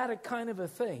enigmatic kind of a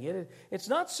thing. It's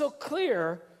not so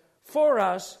clear for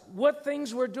us what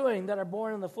things we're doing that are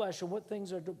born in the flesh and what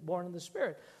things are born in the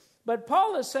spirit. But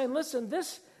Paul is saying, listen,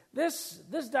 this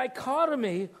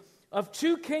dichotomy of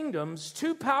two kingdoms,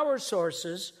 two power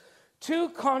sources, two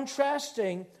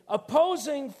contrasting,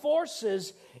 opposing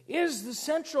forces is the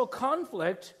central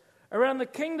conflict around the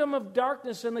kingdom of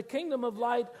darkness and the kingdom of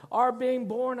light are being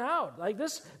born out. Like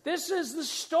this is the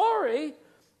story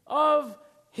of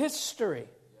history.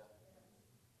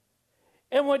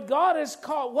 And what God is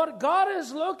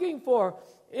looking for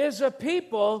is a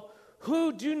people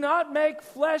who do not make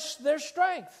flesh their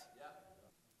strength.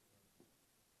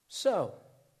 So,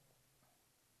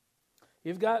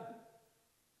 you've got,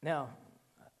 now,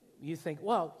 you think,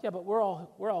 well, yeah, but we're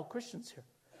all Christians here.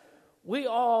 We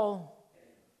all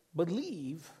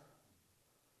believe,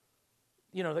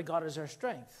 that God is our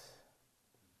strength.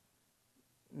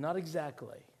 Not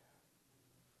exactly.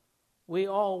 We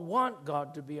all want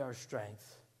God to be our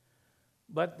strength.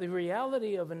 But the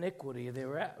reality of iniquity,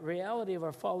 the reality of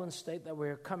our fallen state that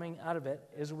we're coming out of it,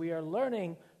 is we are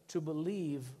learning to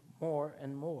believe more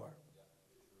and more.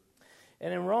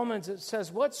 And in Romans it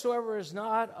says, whatsoever is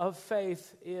not of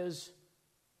faith is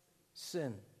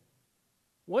sin.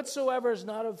 Whatsoever is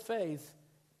not of faith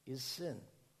is sin.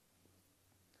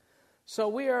 So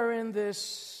we are in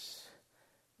this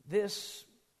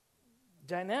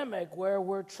dynamic where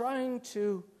we're trying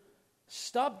to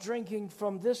stop drinking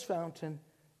from this fountain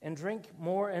and drink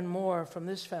more and more from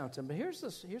this fountain. But here's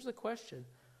the question.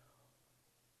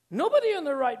 Nobody in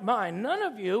their right mind, none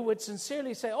of you would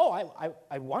sincerely say,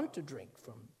 I want to drink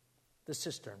from the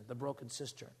cistern, the broken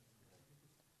cistern.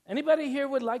 Anybody here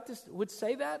would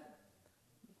say that?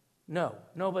 No,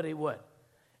 nobody would.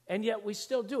 And yet we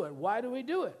still do it. Why do we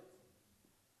do it?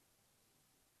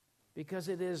 Because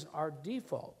it is our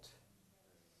default.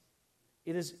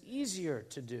 It is easier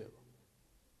to do.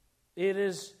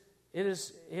 It's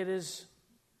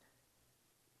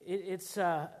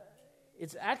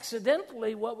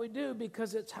accidentally what we do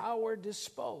because it's how we're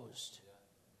disposed.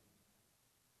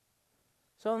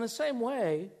 So in the same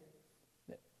way,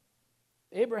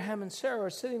 Abraham and Sarah are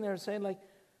sitting there saying, like,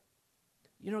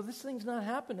 this thing's not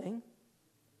happening.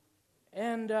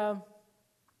 And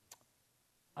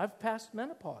I've passed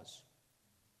menopause.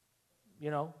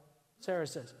 Sarah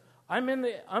says, I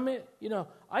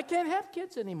can't have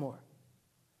kids anymore.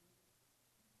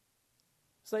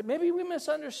 It's like maybe we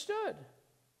misunderstood.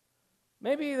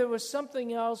 Maybe there was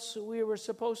something else we were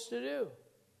supposed to do.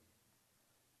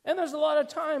 And there's a lot of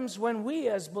times when we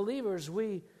as believers,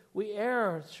 we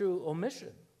err through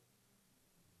omission.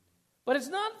 But it's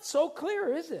not so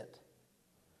clear, is it?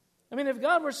 I mean, if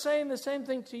God were saying the same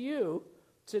thing to you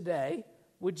today,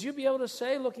 would you be able to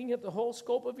say, looking at the whole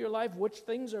scope of your life, which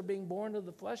things are being born of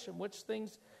the flesh and which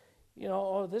things,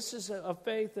 this is of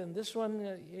faith and this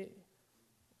one,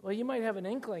 well, you might have an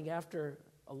inkling after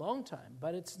a long time,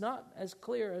 but it's not as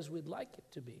clear as we'd like it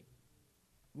to be.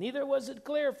 Neither was it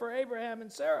clear for Abraham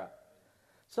and Sarah.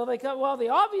 So they come, well, the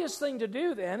obvious thing to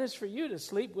do then is for you to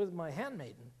sleep with my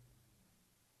handmaiden,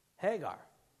 Hagar.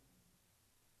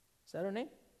 Is that her name?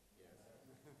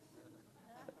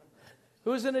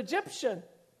 Who's an Egyptian.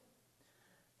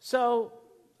 So,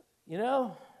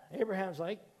 Abraham's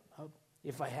like, oh,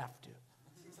 if I have to.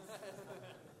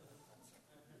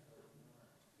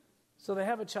 So they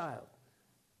have a child.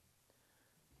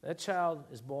 That child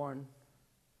is born.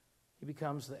 He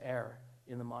becomes the heir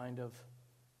in the mind of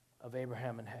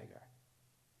Abraham and Hagar.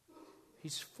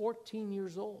 He's 14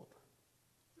 years old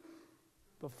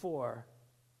before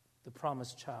the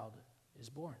promised child is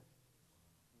born.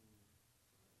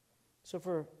 So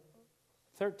for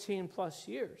 13 plus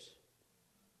years,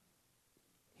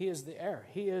 he is the heir.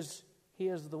 He is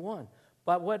the one.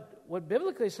 But what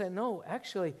biblically say, no,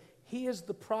 actually, he is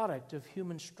the product of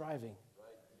human striving.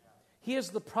 He is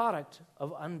the product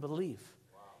of unbelief.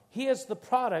 He is the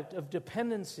product of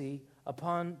dependency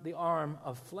upon the arm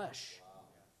of flesh.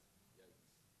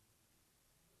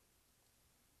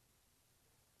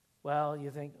 Well,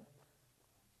 you think,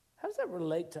 how does that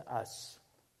relate to us?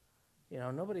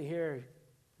 Nobody here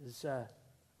has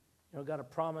got a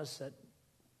promise that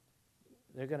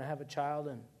they're going to have a child,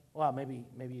 and well, maybe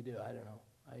you do. I don't know.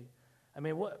 I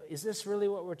mean, what is this really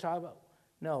what we're talking about?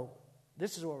 No,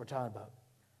 this is what we're talking about.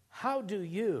 How do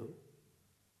you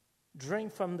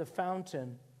drink from the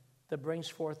fountain that brings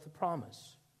forth the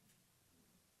promise?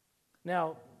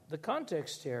 Now, the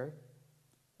context here,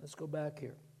 let's go back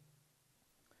here,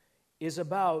 is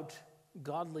about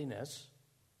godliness,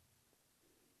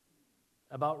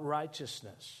 about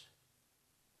righteousness.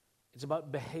 It's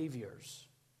about behaviors.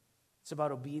 It's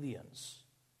about obedience.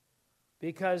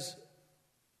 Because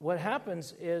what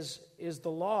happens is the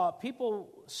law, people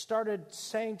started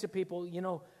saying to people,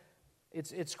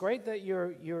 it's great that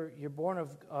you're born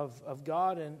of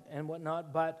God and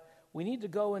whatnot, but we need to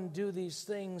go and do these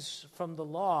things from the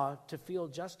law to feel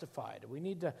justified. We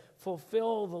need to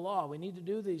fulfill the law. We need to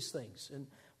do these things. And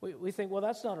we think, well,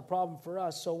 that's not a problem for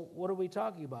us, so what are we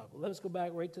talking about? Well, let us go back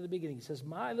right to the beginning. He says,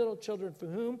 my little children, for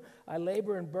whom I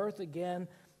labor in birth again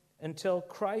until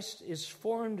Christ is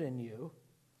formed in you.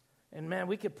 And man,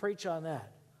 we could preach on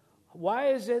that.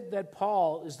 Why is it that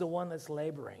Paul is the one that's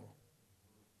laboring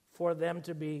for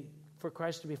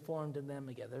Christ to be formed in them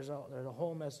again? There's a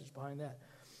whole message behind that.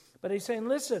 But he's saying,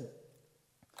 listen,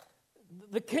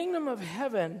 the kingdom of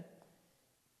heaven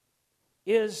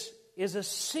is a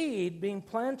seed being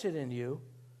planted in you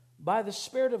by the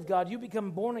Spirit of God. You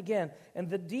become born again, and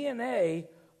the DNA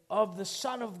of the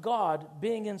Son of God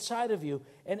being inside of you.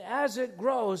 And as it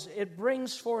grows, it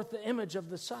brings forth the image of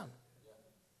the Son.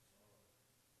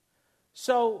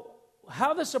 So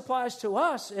how this applies to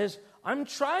us is, I'm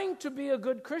trying to be a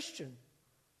good Christian.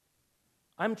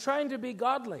 I'm trying to be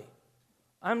godly.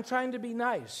 I'm trying to be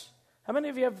nice. How many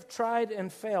of you have tried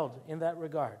and failed in that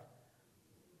regard?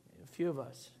 A few of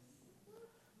us.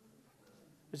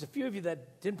 There's a few of you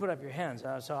that didn't put up your hands,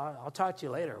 so I'll talk to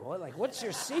you later. What's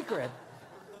your secret?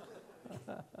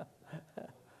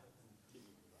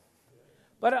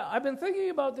 But I've been thinking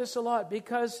about this a lot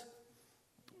because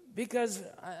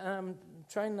I'm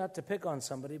trying not to pick on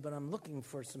somebody, but I'm looking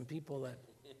for some people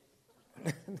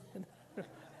that...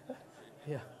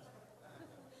 Yeah.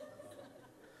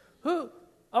 Who?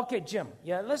 Okay, Jim.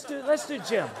 Yeah, let's do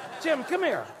Jim. Jim, come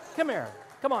here.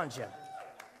 Come on, Jim.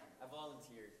 I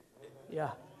volunteered.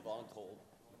 Yeah. Voluntold.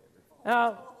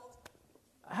 Now,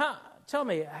 tell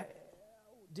me,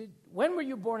 when were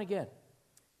you born again?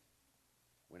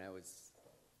 When I was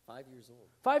 5 years old.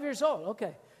 5 years old,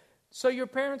 okay. So your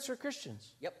parents are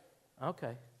Christians? Yep.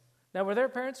 Okay. Now, were their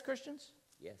parents Christians?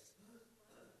 Yes.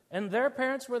 And their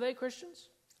parents, were they Christians?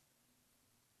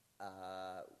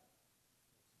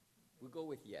 We'll go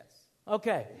with yes.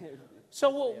 Okay. So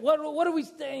what are we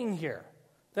saying here?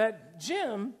 That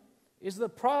Jim is the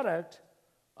product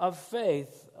of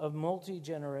faith of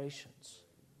multi-generations.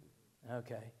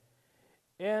 Okay.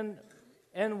 And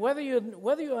whether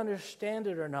you understand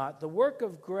it or not, the work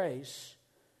of grace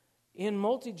in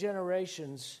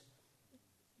multi-generations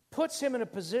puts him in a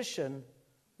position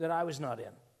that I was not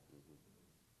in.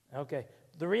 Okay.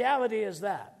 The reality is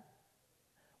that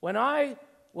when I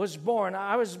was born,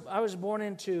 I was born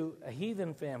into a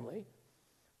heathen family,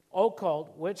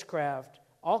 occult, witchcraft,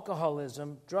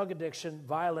 alcoholism, drug addiction,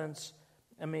 violence,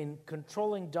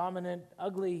 controlling, dominant,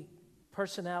 ugly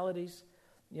personalities,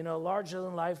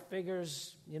 larger-than-life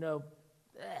figures,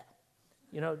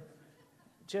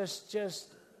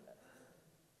 just.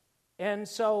 And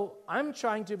so I'm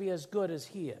trying to be as good as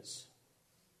he is.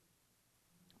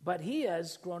 But he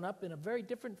has grown up in a very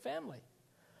different family.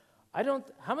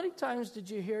 How many times did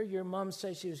you hear your mom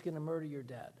say she was going to murder your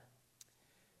dad?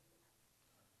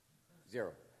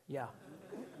 0. Yeah.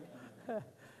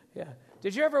 Yeah.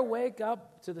 Did you ever wake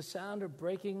up to the sound of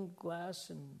breaking glass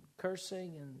and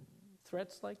cursing and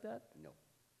threats like that? No.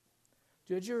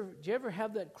 Did you ever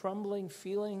have that crumbling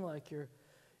feeling like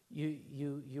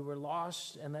you were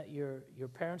lost and that your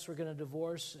parents were going to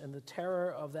divorce, and the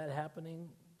terror of that happening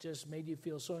just made you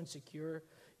feel so insecure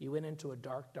you went into a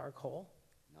dark, dark hole?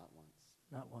 Not once.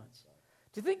 Not once.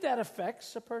 Do you think that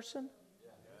affects a person?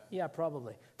 Yeah,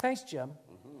 probably. Thanks, Jim.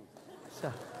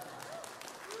 So,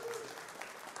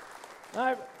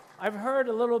 I've heard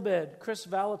a little bit Chris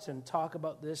Valentin talk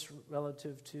about this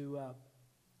relative to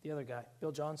the other guy,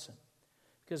 Bill Johnson,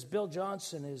 because Bill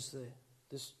Johnson is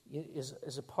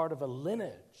a part of a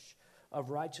lineage of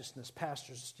righteousness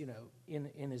pastors,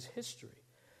 in his history.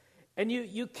 And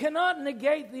you cannot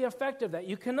negate the effect of that.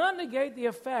 You cannot negate the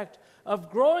effect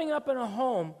of growing up in a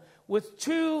home with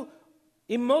two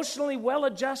emotionally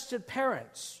well-adjusted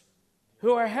parents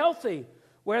who are healthy,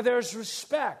 where there's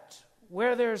respect,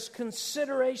 where there's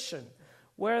consideration,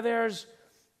 where there's,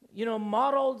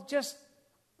 modeled just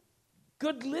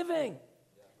good living.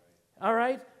 All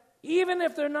right? Even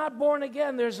if they're not born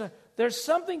again, there's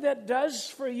something that does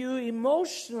for you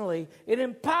emotionally. It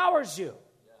empowers you.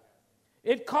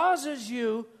 It causes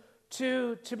you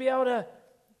to be able to,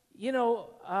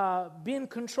 be in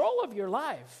control of your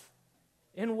life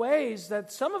in ways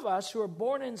that some of us who are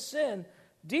born in sin,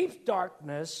 deep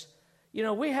darkness,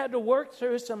 we had to work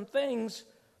through some things.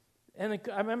 And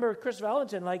I remember Chris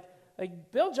Valentin, like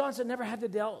Bill Johnson never had to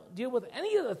deal with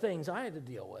any of the things I had to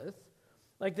deal with.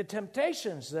 Like the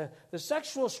temptations, the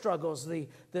sexual struggles, the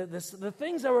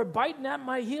things that were biting at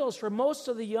my heels for most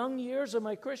of the young years of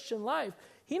my Christian life,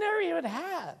 he never even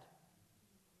had.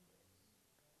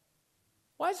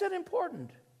 Why is that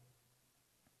important?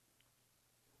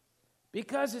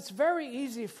 Because it's very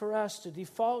easy for us to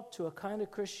default to a kind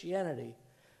of Christianity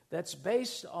that's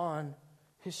based on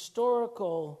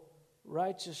historical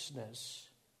righteousness.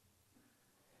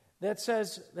 That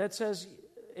says,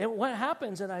 and what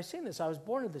happens, and I've seen this, I was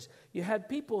born in this, you had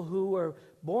people who were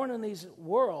born in these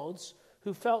worlds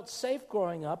who felt safe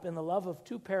growing up in the love of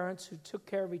two parents who took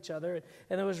care of each other,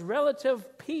 and there was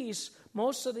relative peace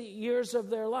most of the years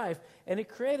of their life, and it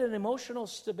created emotional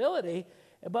stability.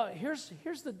 But here's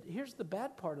the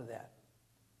bad part of that,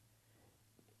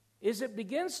 is it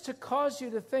begins to cause you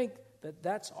to think that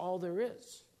that's all there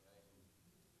is.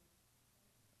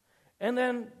 And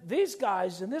then these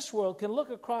guys in this world can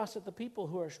look across at the people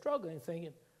who are struggling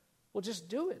thinking, well, just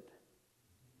do it.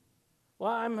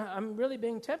 Well, I'm really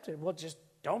being tempted. Well, just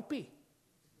don't be.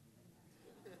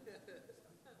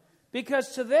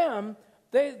 Because to them,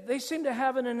 they seem to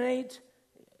have an innate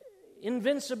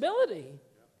invincibility.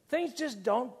 Things just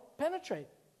don't penetrate.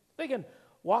 They can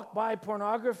walk by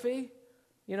pornography,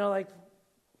 nothing.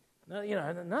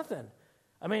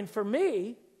 For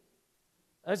me,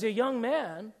 as a young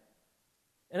man,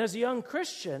 and as a young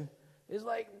Christian, it's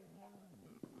like,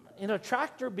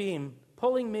 tractor beam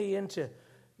pulling me into,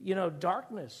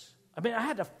 darkness. I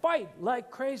had to fight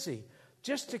like crazy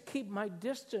just to keep my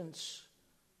distance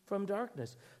from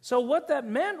darkness. So what that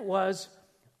meant was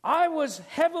I was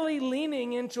heavily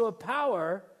leaning into a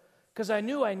power because I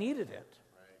knew I needed it.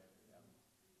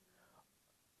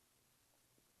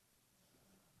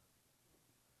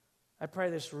 I pray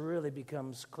this really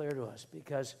becomes clear to us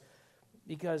because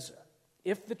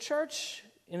if the church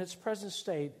in its present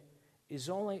state has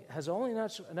only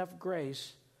enough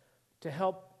grace to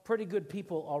help pretty good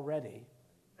people already,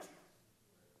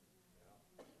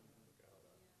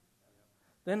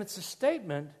 then it's a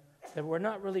statement that we're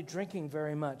not really drinking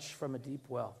very much from a deep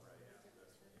well.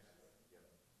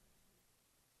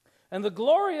 And the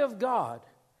glory of God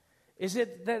is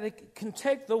that it can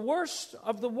take the worst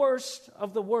of the worst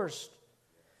of the worst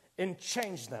and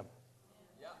change them.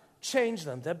 Change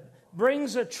them. That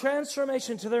brings a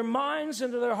transformation to their minds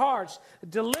and to their hearts. It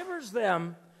delivers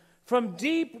them from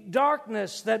deep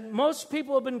darkness that most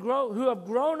people who have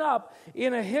grown up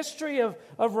in a history of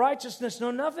righteousness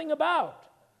know nothing about.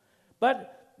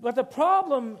 But the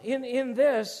problem in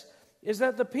this is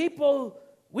that the people,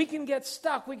 we can get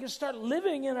stuck. We can start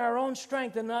living in our own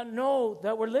strength and not know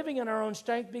that we're living in our own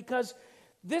strength because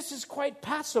this is quite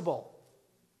passable.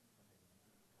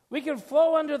 We can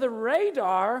flow under the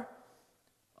radar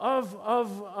of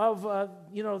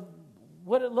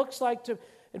what it looks like to.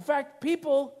 In fact,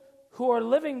 people who are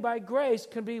living by grace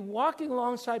can be walking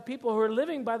alongside people who are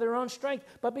living by their own strength.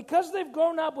 But because they've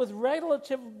grown up with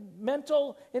relative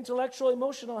mental, intellectual,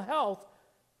 emotional health,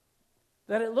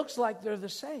 that it looks like they're the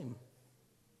same.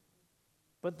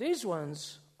 But these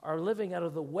ones are living out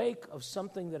of the wake of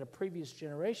something that a previous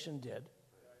generation did.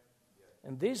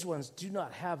 And these ones do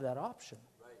not have that option.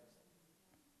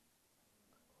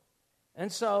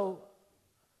 And so,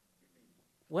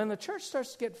 when the church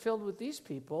starts to get filled with these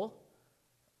people,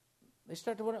 they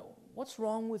start to wonder, what's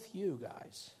wrong with you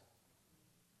guys?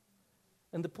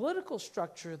 And the political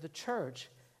structure of the church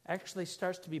actually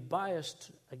starts to be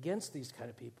biased against these kind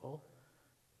of people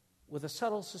with a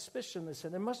subtle suspicion that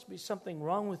said, there must be something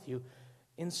wrong with you,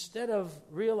 instead of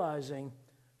realizing,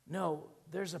 no,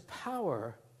 there's a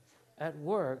power at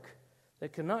work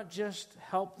that can not just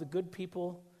help the good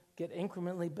people get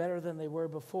incrementally better than they were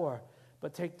before,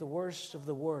 but take the worst of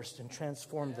the worst and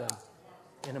transform them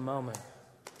in a moment.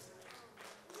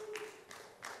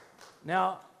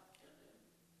 Now,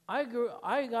 I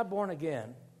got born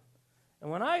again.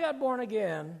 And when I got born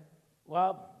again,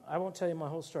 well, I won't tell you my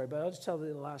whole story, but I'll just tell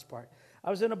you the last part. I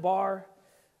was in a bar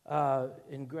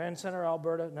in Grand Center,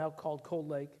 Alberta, now called Cold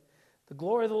Lake. The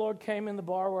glory of the Lord came in the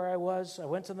bar where I was. I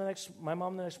went to my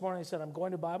mom the next morning and said, I'm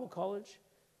going to Bible college.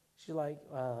 She's like,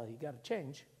 you got to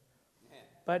change.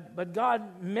 But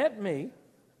God met me.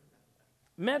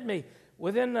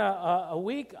 Within a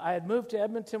week, I had moved to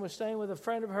Edmonton, was staying with a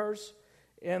friend of hers.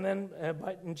 And then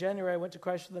in January, I went to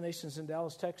Christ for the Nations in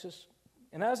Dallas, Texas.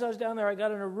 And as I was down there, I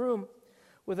got in a room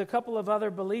with a couple of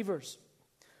other believers.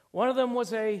 One of them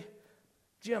was a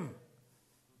Jim.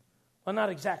 Well, not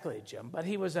exactly a Jim, but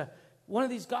he was one of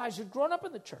these guys who'd grown up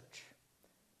in the church.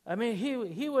 I mean,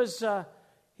 he was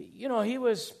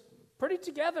pretty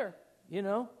together,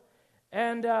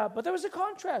 And but there was a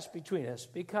contrast between us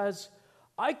because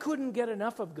I couldn't get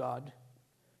enough of God,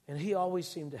 and he always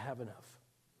seemed to have enough.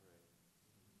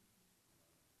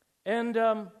 And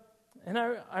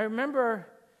I remember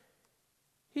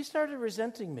he started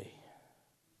resenting me.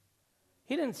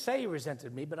 He didn't say he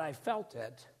resented me, but I felt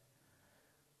it.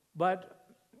 But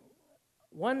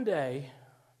one day,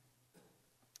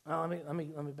 let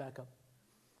me back up.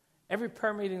 Every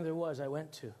prayer meeting there was, I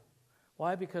went to.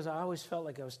 Why? Because I always felt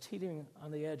like I was teetering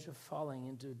on the edge of falling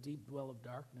into a deep well of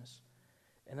darkness,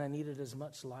 and I needed as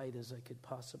much light as I could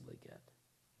possibly get.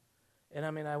 And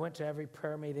I went to every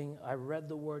prayer meeting. I read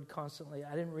the Word constantly.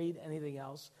 I didn't read anything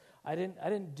else. I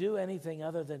didn't do anything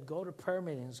other than go to prayer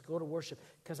meetings, go to worship,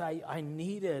 because I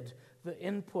needed the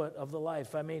input of the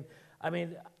life.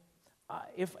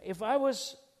 If I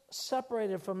was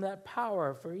separated from that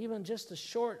power for even just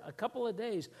a couple of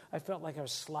days, I felt like I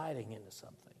was sliding into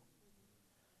something.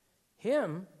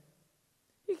 Him,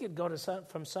 he could go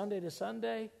from Sunday to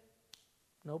Sunday,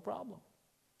 no problem.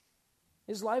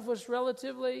 His life was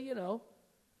relatively,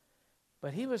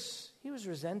 but he was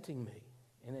resenting me,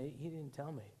 and he didn't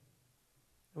tell me.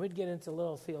 And we'd get into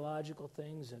little theological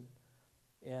things,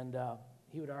 and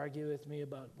he would argue with me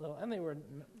about and they were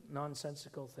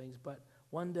nonsensical things. But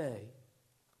one day,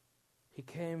 he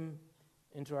came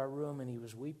into our room and he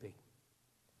was weeping,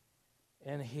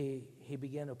 and he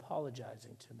began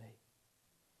apologizing to me.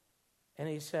 And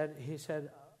he said,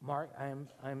 Mark,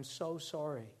 I'm so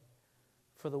sorry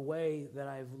for the way that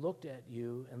I've looked at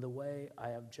you and the way I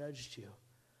have judged you.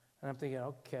 And I'm thinking,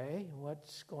 okay,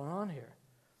 what's going on here?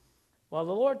 Well,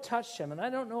 the Lord touched him, and I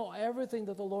don't know everything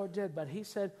that the Lord did, but he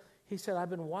said, I've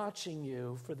been watching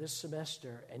you for this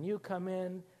semester, and you come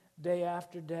in day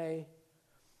after day,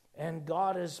 and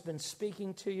God has been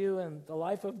speaking to you, and the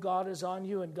life of God is on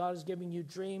you, and God is giving you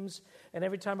dreams. And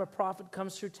every time a prophet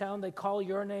comes through town, they call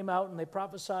your name out, and they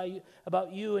prophesy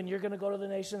about you, and you're going to go to the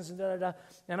nations, and da-da-da.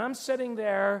 And I'm sitting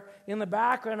there in the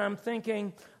background, I'm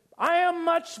thinking, I am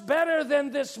much better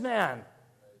than this man.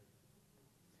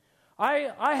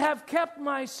 I have kept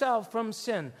myself from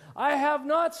sin. I have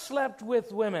not slept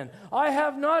with women. I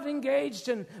have not engaged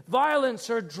in violence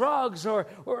or drugs or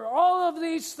all of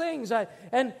these things.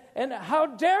 And how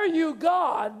dare you,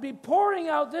 God, be pouring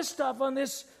out this stuff on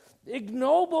this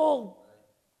ignoble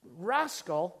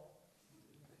rascal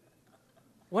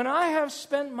when I have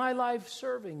spent my life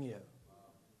serving you?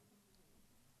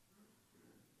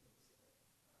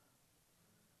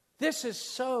 This is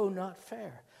so not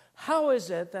fair. How is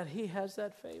it that he has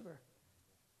that favor?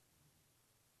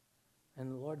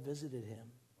 And the Lord visited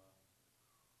him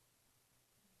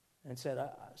and said,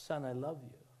 son, I love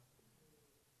you.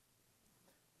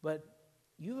 But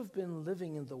you have been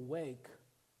living in the wake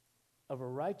of a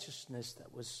righteousness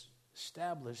that was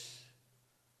established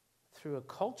through a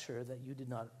culture that you did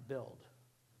not build.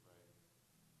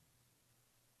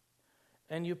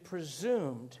 And you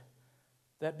presumed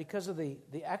that because of the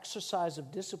exercise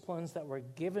of disciplines that were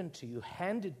given to you,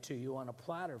 handed to you on a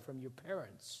platter from your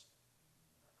parents,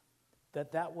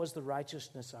 that was the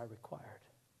righteousness I required.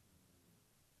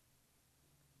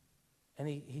 And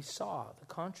he saw the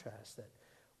contrast, that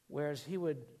whereas he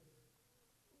would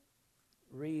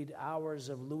read hours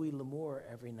of Louis L'Amour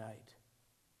every night,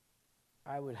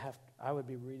 I would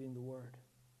be reading the Word.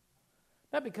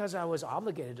 Not because I was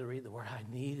obligated to read the Word,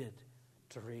 I needed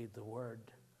to read the Word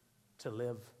to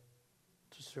live,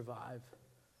 to survive.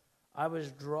 I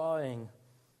was drawing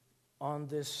on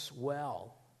this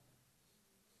well.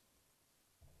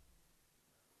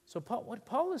 So what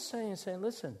Paul is saying,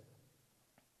 listen,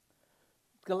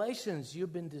 Galatians,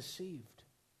 you've been deceived.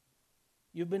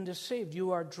 You've been deceived.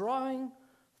 You are drawing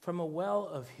from a well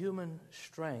of human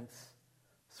strength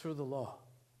through the law.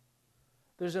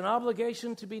 There's an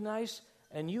obligation to be nice,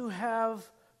 and you have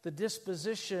the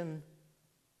disposition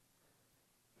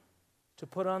to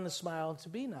put on the smile and to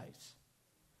be nice.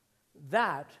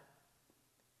 That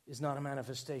is not a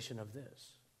manifestation of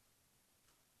this.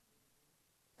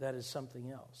 That is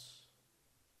something else.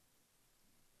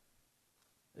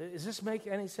 Does this make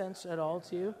any sense at all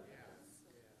to you?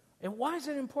 And why is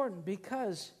it important?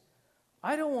 Because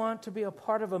I don't want to be a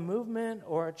part of a movement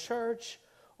or a church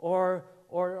or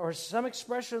some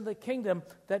expression of the kingdom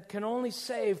that can only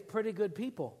save pretty good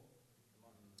people.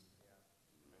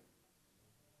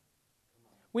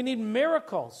 We need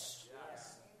miracles.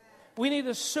 We need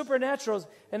the supernaturals.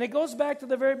 And it goes back to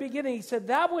the very beginning. He said,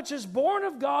 that which is born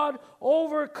of God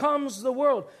overcomes the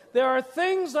world. There are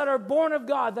things that are born of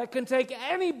God that can take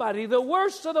anybody, the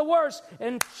worst of the worst,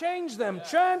 and change them,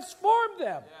 transform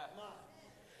them.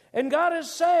 And God is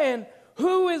saying,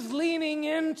 who is leaning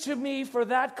into me for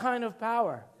that kind of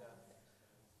power?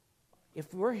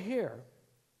 If we're here,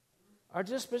 our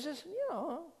disposition,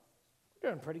 we're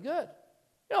doing pretty good.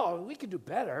 We could do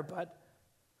better, but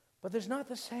there's not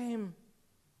the same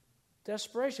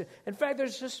desperation. In fact,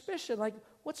 there's suspicion. Like,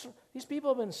 these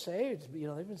people have been saved.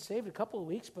 They've been saved a couple of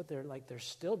weeks, but they're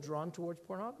still drawn towards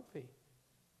pornography.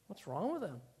 What's wrong with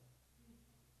them?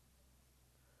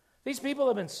 These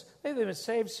people they've been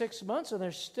saved 6 months, and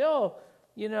they're still,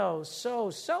 so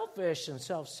selfish and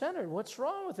self-centered. What's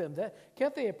wrong with them?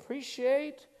 Can't they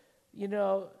appreciate,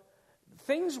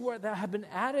 things that have been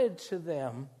added to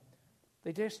them?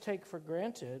 They just take for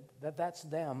granted that that's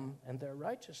them and their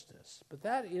righteousness. But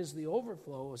that is the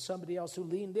overflow of somebody else who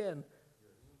leaned in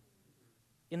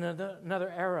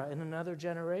another era, in another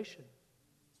generation.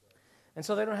 And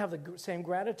so they don't have the same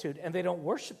gratitude, and they don't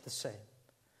worship the same.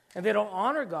 And they don't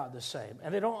honor God the same.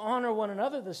 And they don't honor one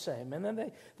another the same. And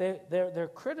then they're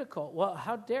critical. Well,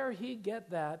 how dare he get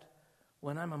that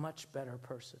when I'm a much better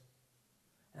person?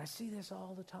 And I see this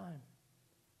all the time.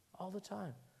 All the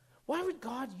time. Why would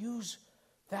God use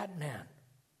that man?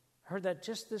 I heard that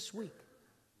just this week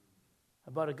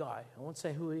about a guy. I won't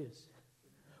say who he is.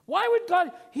 Why would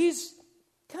God? He's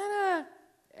kind of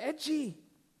edgy.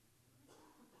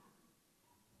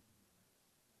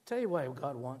 Tell you why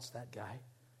God wants that guy.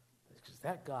 Because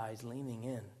that guy is leaning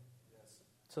in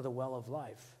to the well of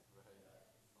life.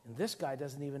 And this guy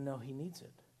doesn't even know he needs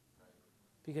it.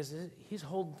 Because he's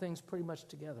holding things pretty much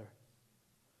together.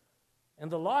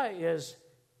 And the lie is,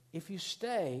 if you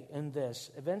stay in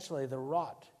this, eventually the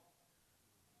rot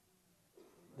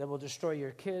that will destroy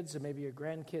your kids and maybe your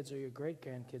grandkids or your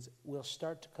great-grandkids will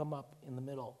start to come up in the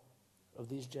middle of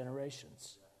these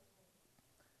generations.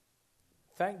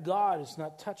 Thank God it's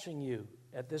not touching you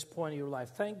at this point of your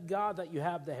life. Thank God that you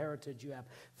have the heritage you have.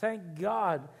 Thank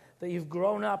God that you've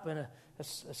grown up in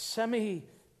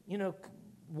a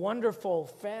wonderful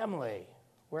family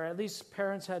where at least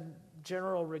parents had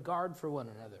general regard for one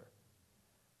another.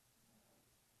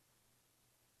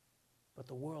 But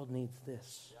the world needs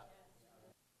this.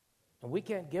 And we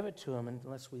can't give it to them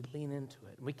unless we lean into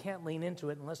it. And we can't lean into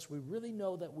it unless we really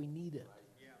know that we need it.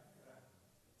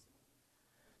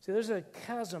 See, there's a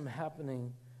chasm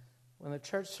happening when the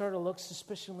church sort of looks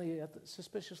suspiciously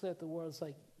at the world. It's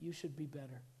like, you should be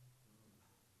better.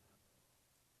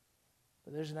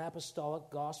 But there's an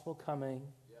apostolic gospel coming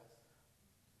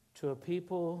to a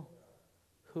people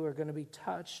who are going to be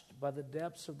touched by the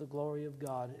depths of the glory of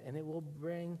God. And it will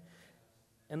bring...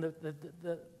 And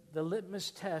the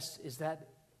litmus test is that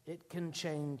it can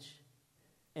change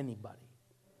anybody.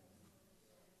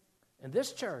 And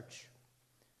this church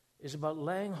is about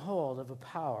laying hold of a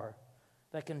power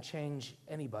that can change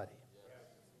anybody.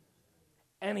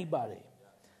 Anybody.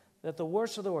 That the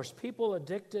worst of the worst, people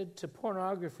addicted to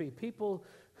pornography, people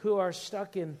who are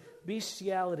stuck in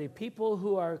bestiality, people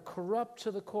who are corrupt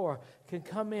to the core, can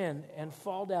come in and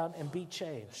fall down and be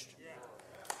changed.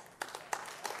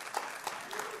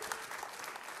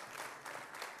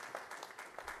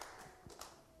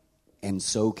 And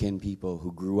so can people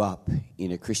who grew up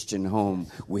in a Christian home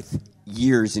with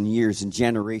years and years and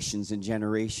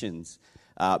generations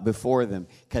before them,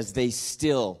 because they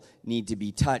still need to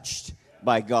be touched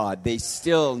by God. They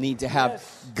still need to have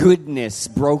goodness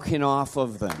broken off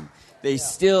of them. They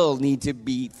still need to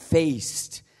be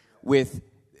faced with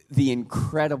the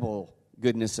incredible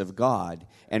goodness of God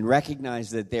and recognize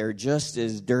that they're just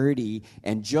as dirty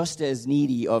and just as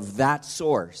needy of that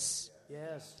source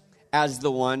as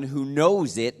the one who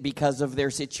knows it because of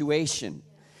their situation.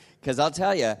 Because I'll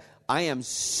tell you, I am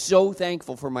so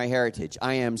thankful for my heritage.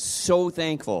 I am so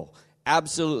thankful,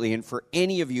 absolutely. And for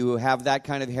any of you who have that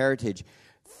kind of heritage,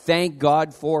 thank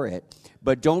God for it.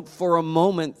 But don't for a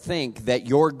moment think that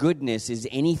your goodness is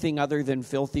anything other than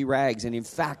filthy rags. And in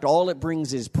fact, all it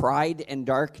brings is pride and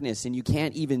darkness, and you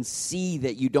can't even see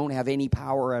that you don't have any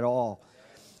power at all.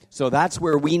 So that's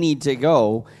where we need to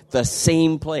go, the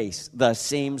same place, the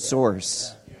same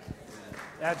source.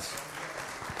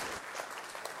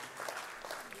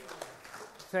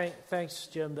 Thanks,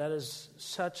 Jim. That is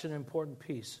such an important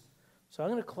piece. So I'm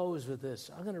going to close with this.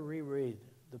 I'm going to reread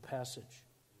the passage.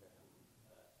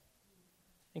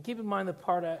 And keep in mind the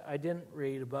part I didn't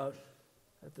read about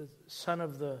that the son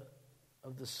of the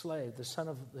slave, the son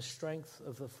of the strength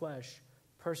of the flesh,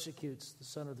 persecutes the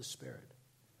son of the spirit.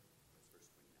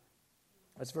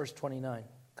 That's verse 29,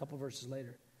 a couple verses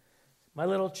later. My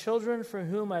little children, for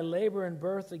whom I labor in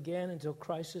birth again until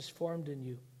Christ is formed in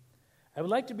you. I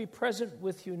would like to be present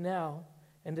with you now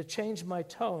and to change my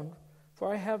tone,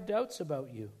 for I have doubts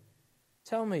about you.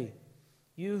 Tell me,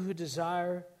 you who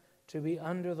desire to be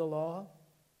under the law,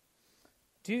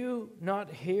 do you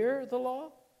not hear the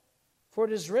law? For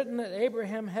it is written that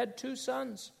Abraham had 2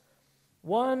 sons,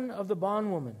 one of the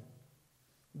bondwoman,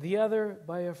 the other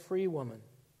by a free woman.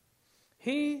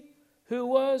 He who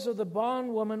was of the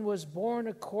bondwoman was born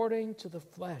according to the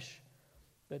flesh,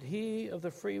 but he of the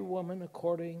free woman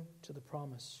according to the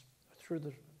promise, through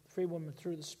the free woman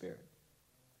through the Spirit.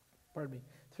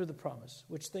 Through the promise,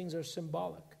 which things are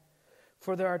symbolic.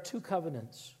 For there are 2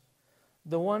 covenants.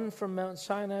 The one from Mount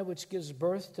Sinai, which gives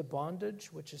birth to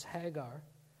bondage, which is Hagar.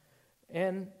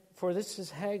 And for this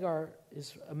is Hagar,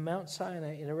 is Mount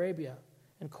Sinai in Arabia,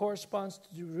 and corresponds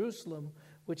to Jerusalem,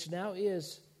 which now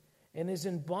is, and is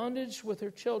in bondage with her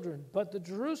children. But the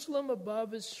Jerusalem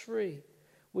above is free,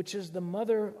 which is the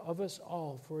mother of us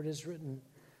all. For it is written,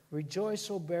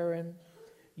 Rejoice, O barren,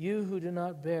 you who do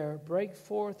not bear. Break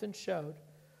forth and shout,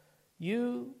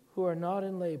 you who are not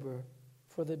in labor.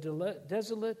 For the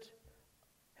desolate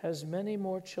has many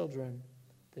more children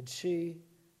than she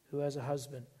who has a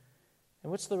husband.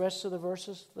 And what's the rest of the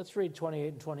verses? Let's read 28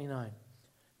 and 29.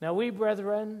 Now we,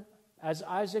 brethren, as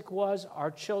Isaac was,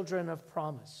 are children of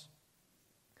promise.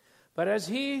 But as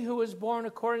he who was born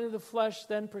according to the flesh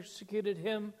then persecuted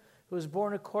him who was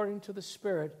born according to the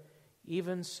Spirit,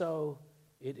 even so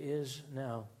it is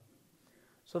now.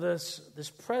 So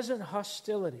this present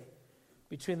hostility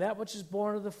between that which is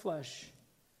born of the flesh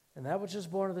and that which is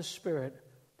born of the Spirit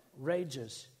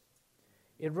rages.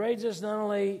 It rages not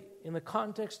only in the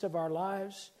context of our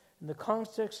lives, in the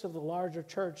context of the larger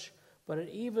church, but it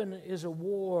even is a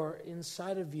war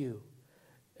inside of you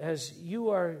as you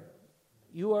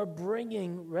are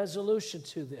bringing resolution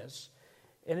to this.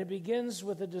 And it begins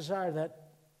with a desire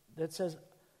that says,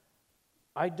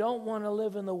 I don't want to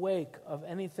live in the wake of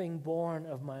anything born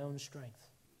of my own strength.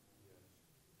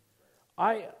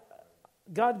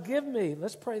 God give me,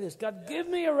 let's pray this, God give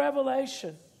me a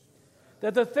revelation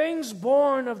that the things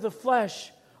born of the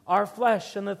flesh are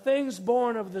flesh and the things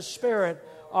born of the Spirit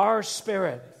are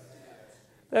spirit.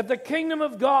 That the kingdom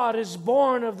of God is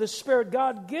born of the Spirit.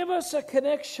 God, give us a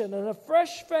connection and a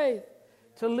fresh faith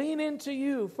to lean into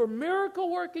you for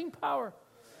miracle-working power.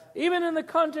 Even in the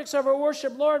context of our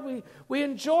worship, Lord, we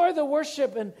enjoy the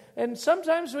worship, and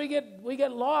sometimes we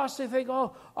get lost. We think,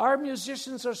 oh, our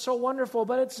musicians are so wonderful,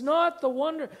 but it's not the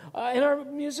wonder, and our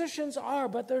musicians are,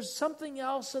 but there's something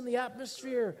else in the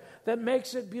atmosphere that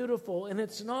makes it beautiful, and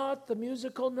it's not the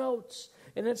musical notes,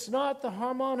 and it's not the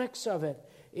harmonics of it.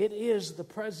 It is the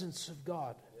presence of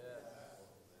God.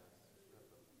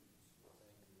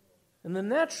 And the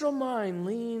natural mind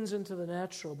leans into the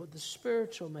natural, but the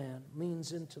spiritual man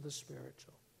leans into the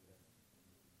spiritual.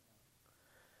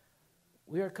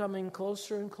 We are coming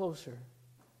closer and closer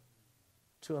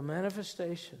to a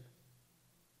manifestation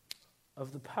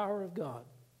of the power of God.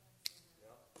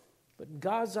 But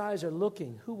God's eyes are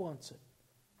looking. Who wants it?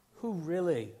 who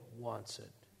really wants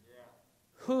it?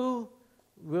 Who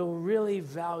will really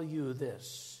value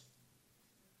this?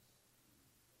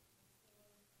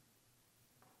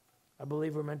 I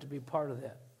believe we're meant to be part of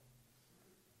that.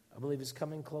 I believe it's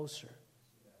coming closer.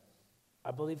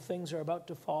 I believe things are about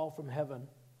to fall from heaven.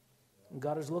 And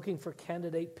God is looking for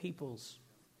candidate peoples.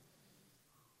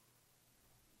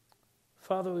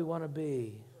 Father, we want to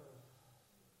be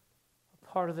a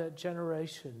part of that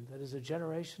generation that is a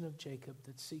generation of Jacob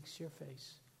that seeks your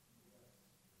face.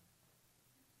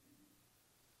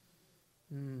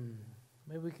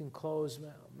 Maybe we can close now.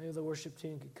 Maybe the worship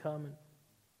team could come.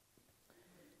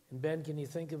 And Ben, can you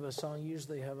think of a song? You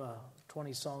usually have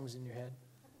 20 songs in your head.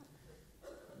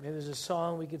 Maybe there's a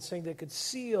song we could sing that could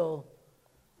seal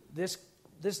this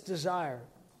desire.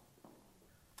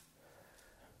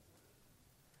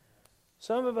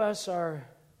 Some of us are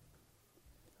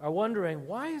wondering,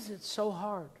 why is it so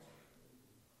hard?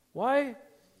 Why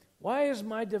is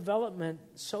my development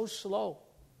so slow?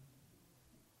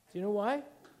 Do you know why?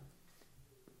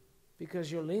 Because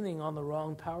you're leaning on the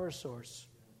wrong power source.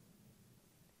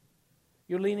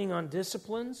 You're leaning on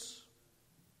disciplines.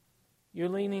 You're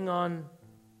leaning on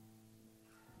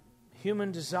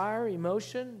human desire,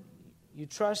 emotion. You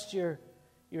trust your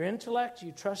intellect.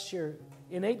 You trust your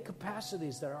innate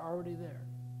capacities that are already there.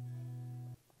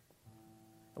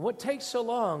 And what takes so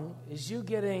long is you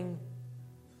getting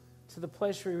to the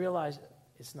place where you realize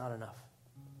it's not enough.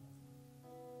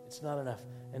 It's not enough.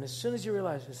 And as soon as you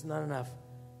realize it's not enough,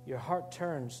 your heart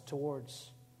turns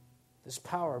towards this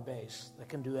power base that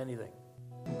can do anything.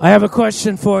 I have a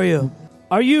question for you.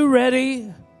 Are you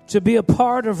ready to be a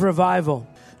part of revival?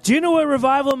 Do you know what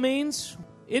revival means?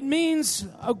 It means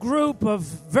a group of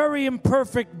very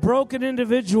imperfect, broken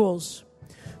individuals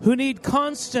who need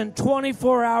constant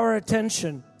 24-hour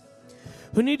attention,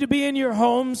 who need to be in your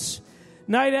homes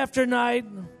night after night,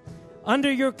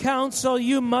 under your counsel,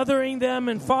 you mothering them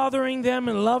and fathering them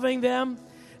and loving them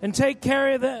and taking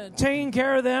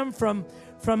care of them from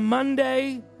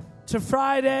Monday to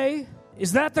Friday.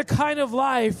 Is that the kind of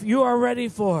life you are ready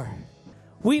for?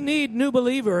 We need new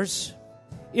believers,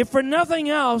 if for nothing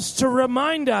else, to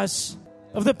remind us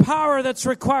of the power that's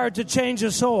required to change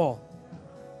a soul,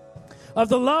 of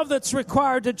the love that's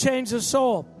required to change a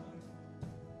soul,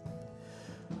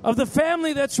 of the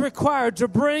family that's required to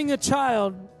bring a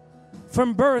child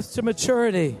from birth to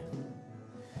maturity.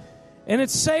 And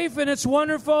it's safe and it's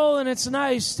wonderful and it's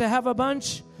nice to have a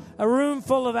room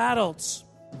full of adults,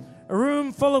 a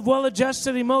room full of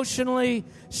well-adjusted, emotionally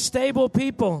stable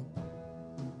people.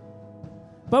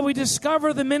 But we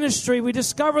discover the ministry, we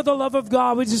discover the love of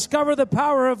God, we discover the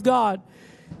power of God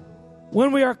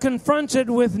when we are confronted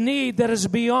with need that is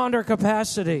beyond our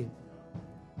capacity.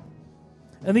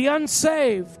 And the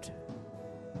unsaved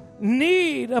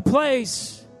need a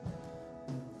place.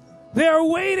 They're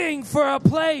waiting for a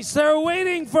place. They're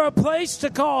waiting for a place to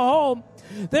call home.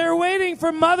 They're waiting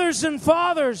for mothers and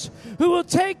fathers who will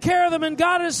take care of them. And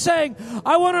God is saying,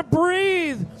 I want to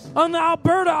breathe on the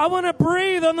Alberta. I want to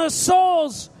breathe on the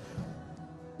souls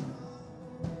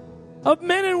of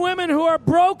men and women who are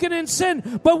broken in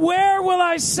sin. But where will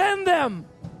I send them?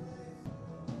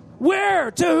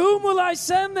 Where? To whom will I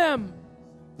send them?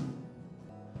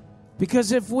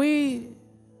 Because if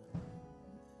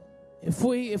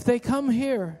they come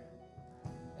here,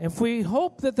 if we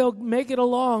hope that they'll make it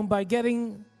along by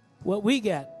getting what we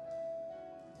get,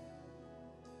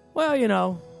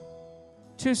 well,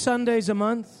 2 Sundays a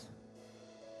month,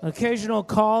 an occasional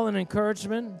call and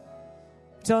encouragement.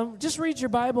 Tell them, just read your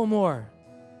Bible more.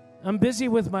 I'm busy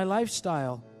with my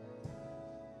lifestyle.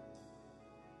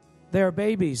 They're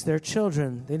babies, they're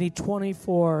children. They need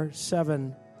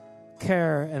 24/7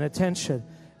 care and attention.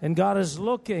 And God is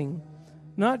looking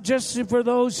not just for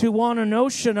those who want a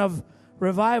notion of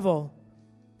revival,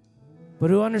 but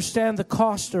who understand the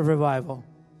cost of revival.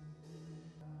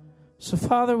 So,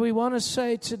 Father, we want to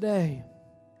say today,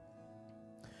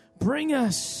 bring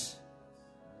us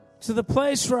to the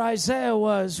place where Isaiah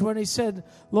was when he said,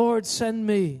 Lord, send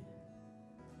me.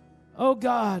 Oh,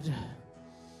 God,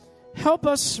 help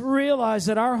us realize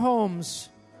that our homes,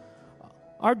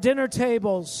 our dinner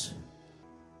tables,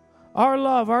 our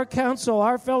love, our counsel,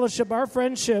 our fellowship, our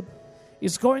friendship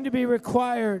is going to be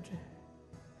required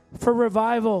for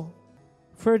revival,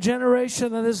 for a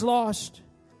generation that is lost,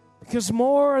 because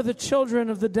more are the children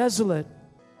of the desolate.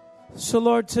 So,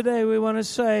 Lord, today we want to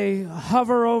say,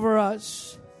 hover over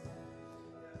us,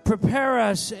 prepare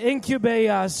us, incubate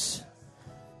us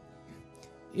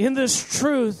in this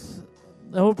truth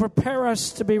that will prepare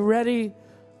us to be ready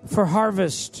for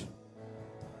harvest.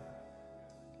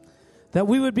 That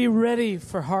we would be ready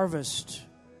for harvest.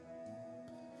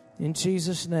 In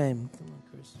Jesus' name. Come on,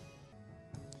 Chris.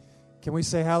 Can we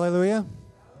say hallelujah?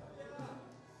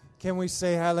 Can we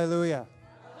say hallelujah?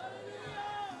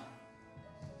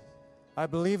 I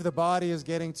believe the body is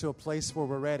getting to a place where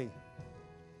we're ready.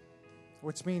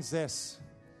 Which means this.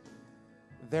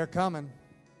 They're coming.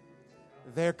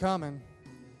 They're coming.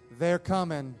 They're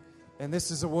coming. And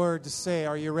this is a word to say,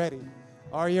 are you ready?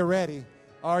 Are you ready?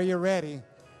 Are you ready?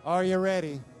 Are you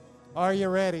ready? Are you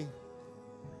ready?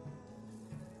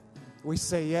 We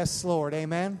say, yes, Lord.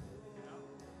 Amen.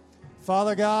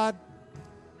 Father God,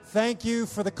 thank you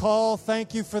for the call.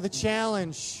 Thank you for the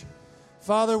challenge.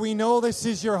 Father, we know this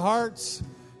is your heart,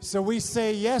 so we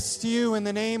say yes to you in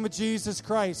the name of Jesus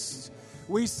Christ.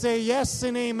 We say yes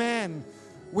and amen.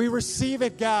 We receive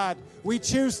it, God. We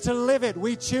choose to live it.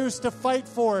 We choose to fight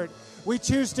for it. We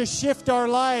choose to shift our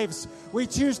lives. We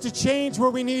choose to change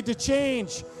where we need to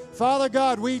change. Father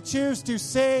God, we choose to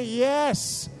say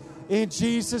yes in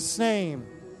Jesus' name.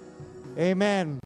 Amen.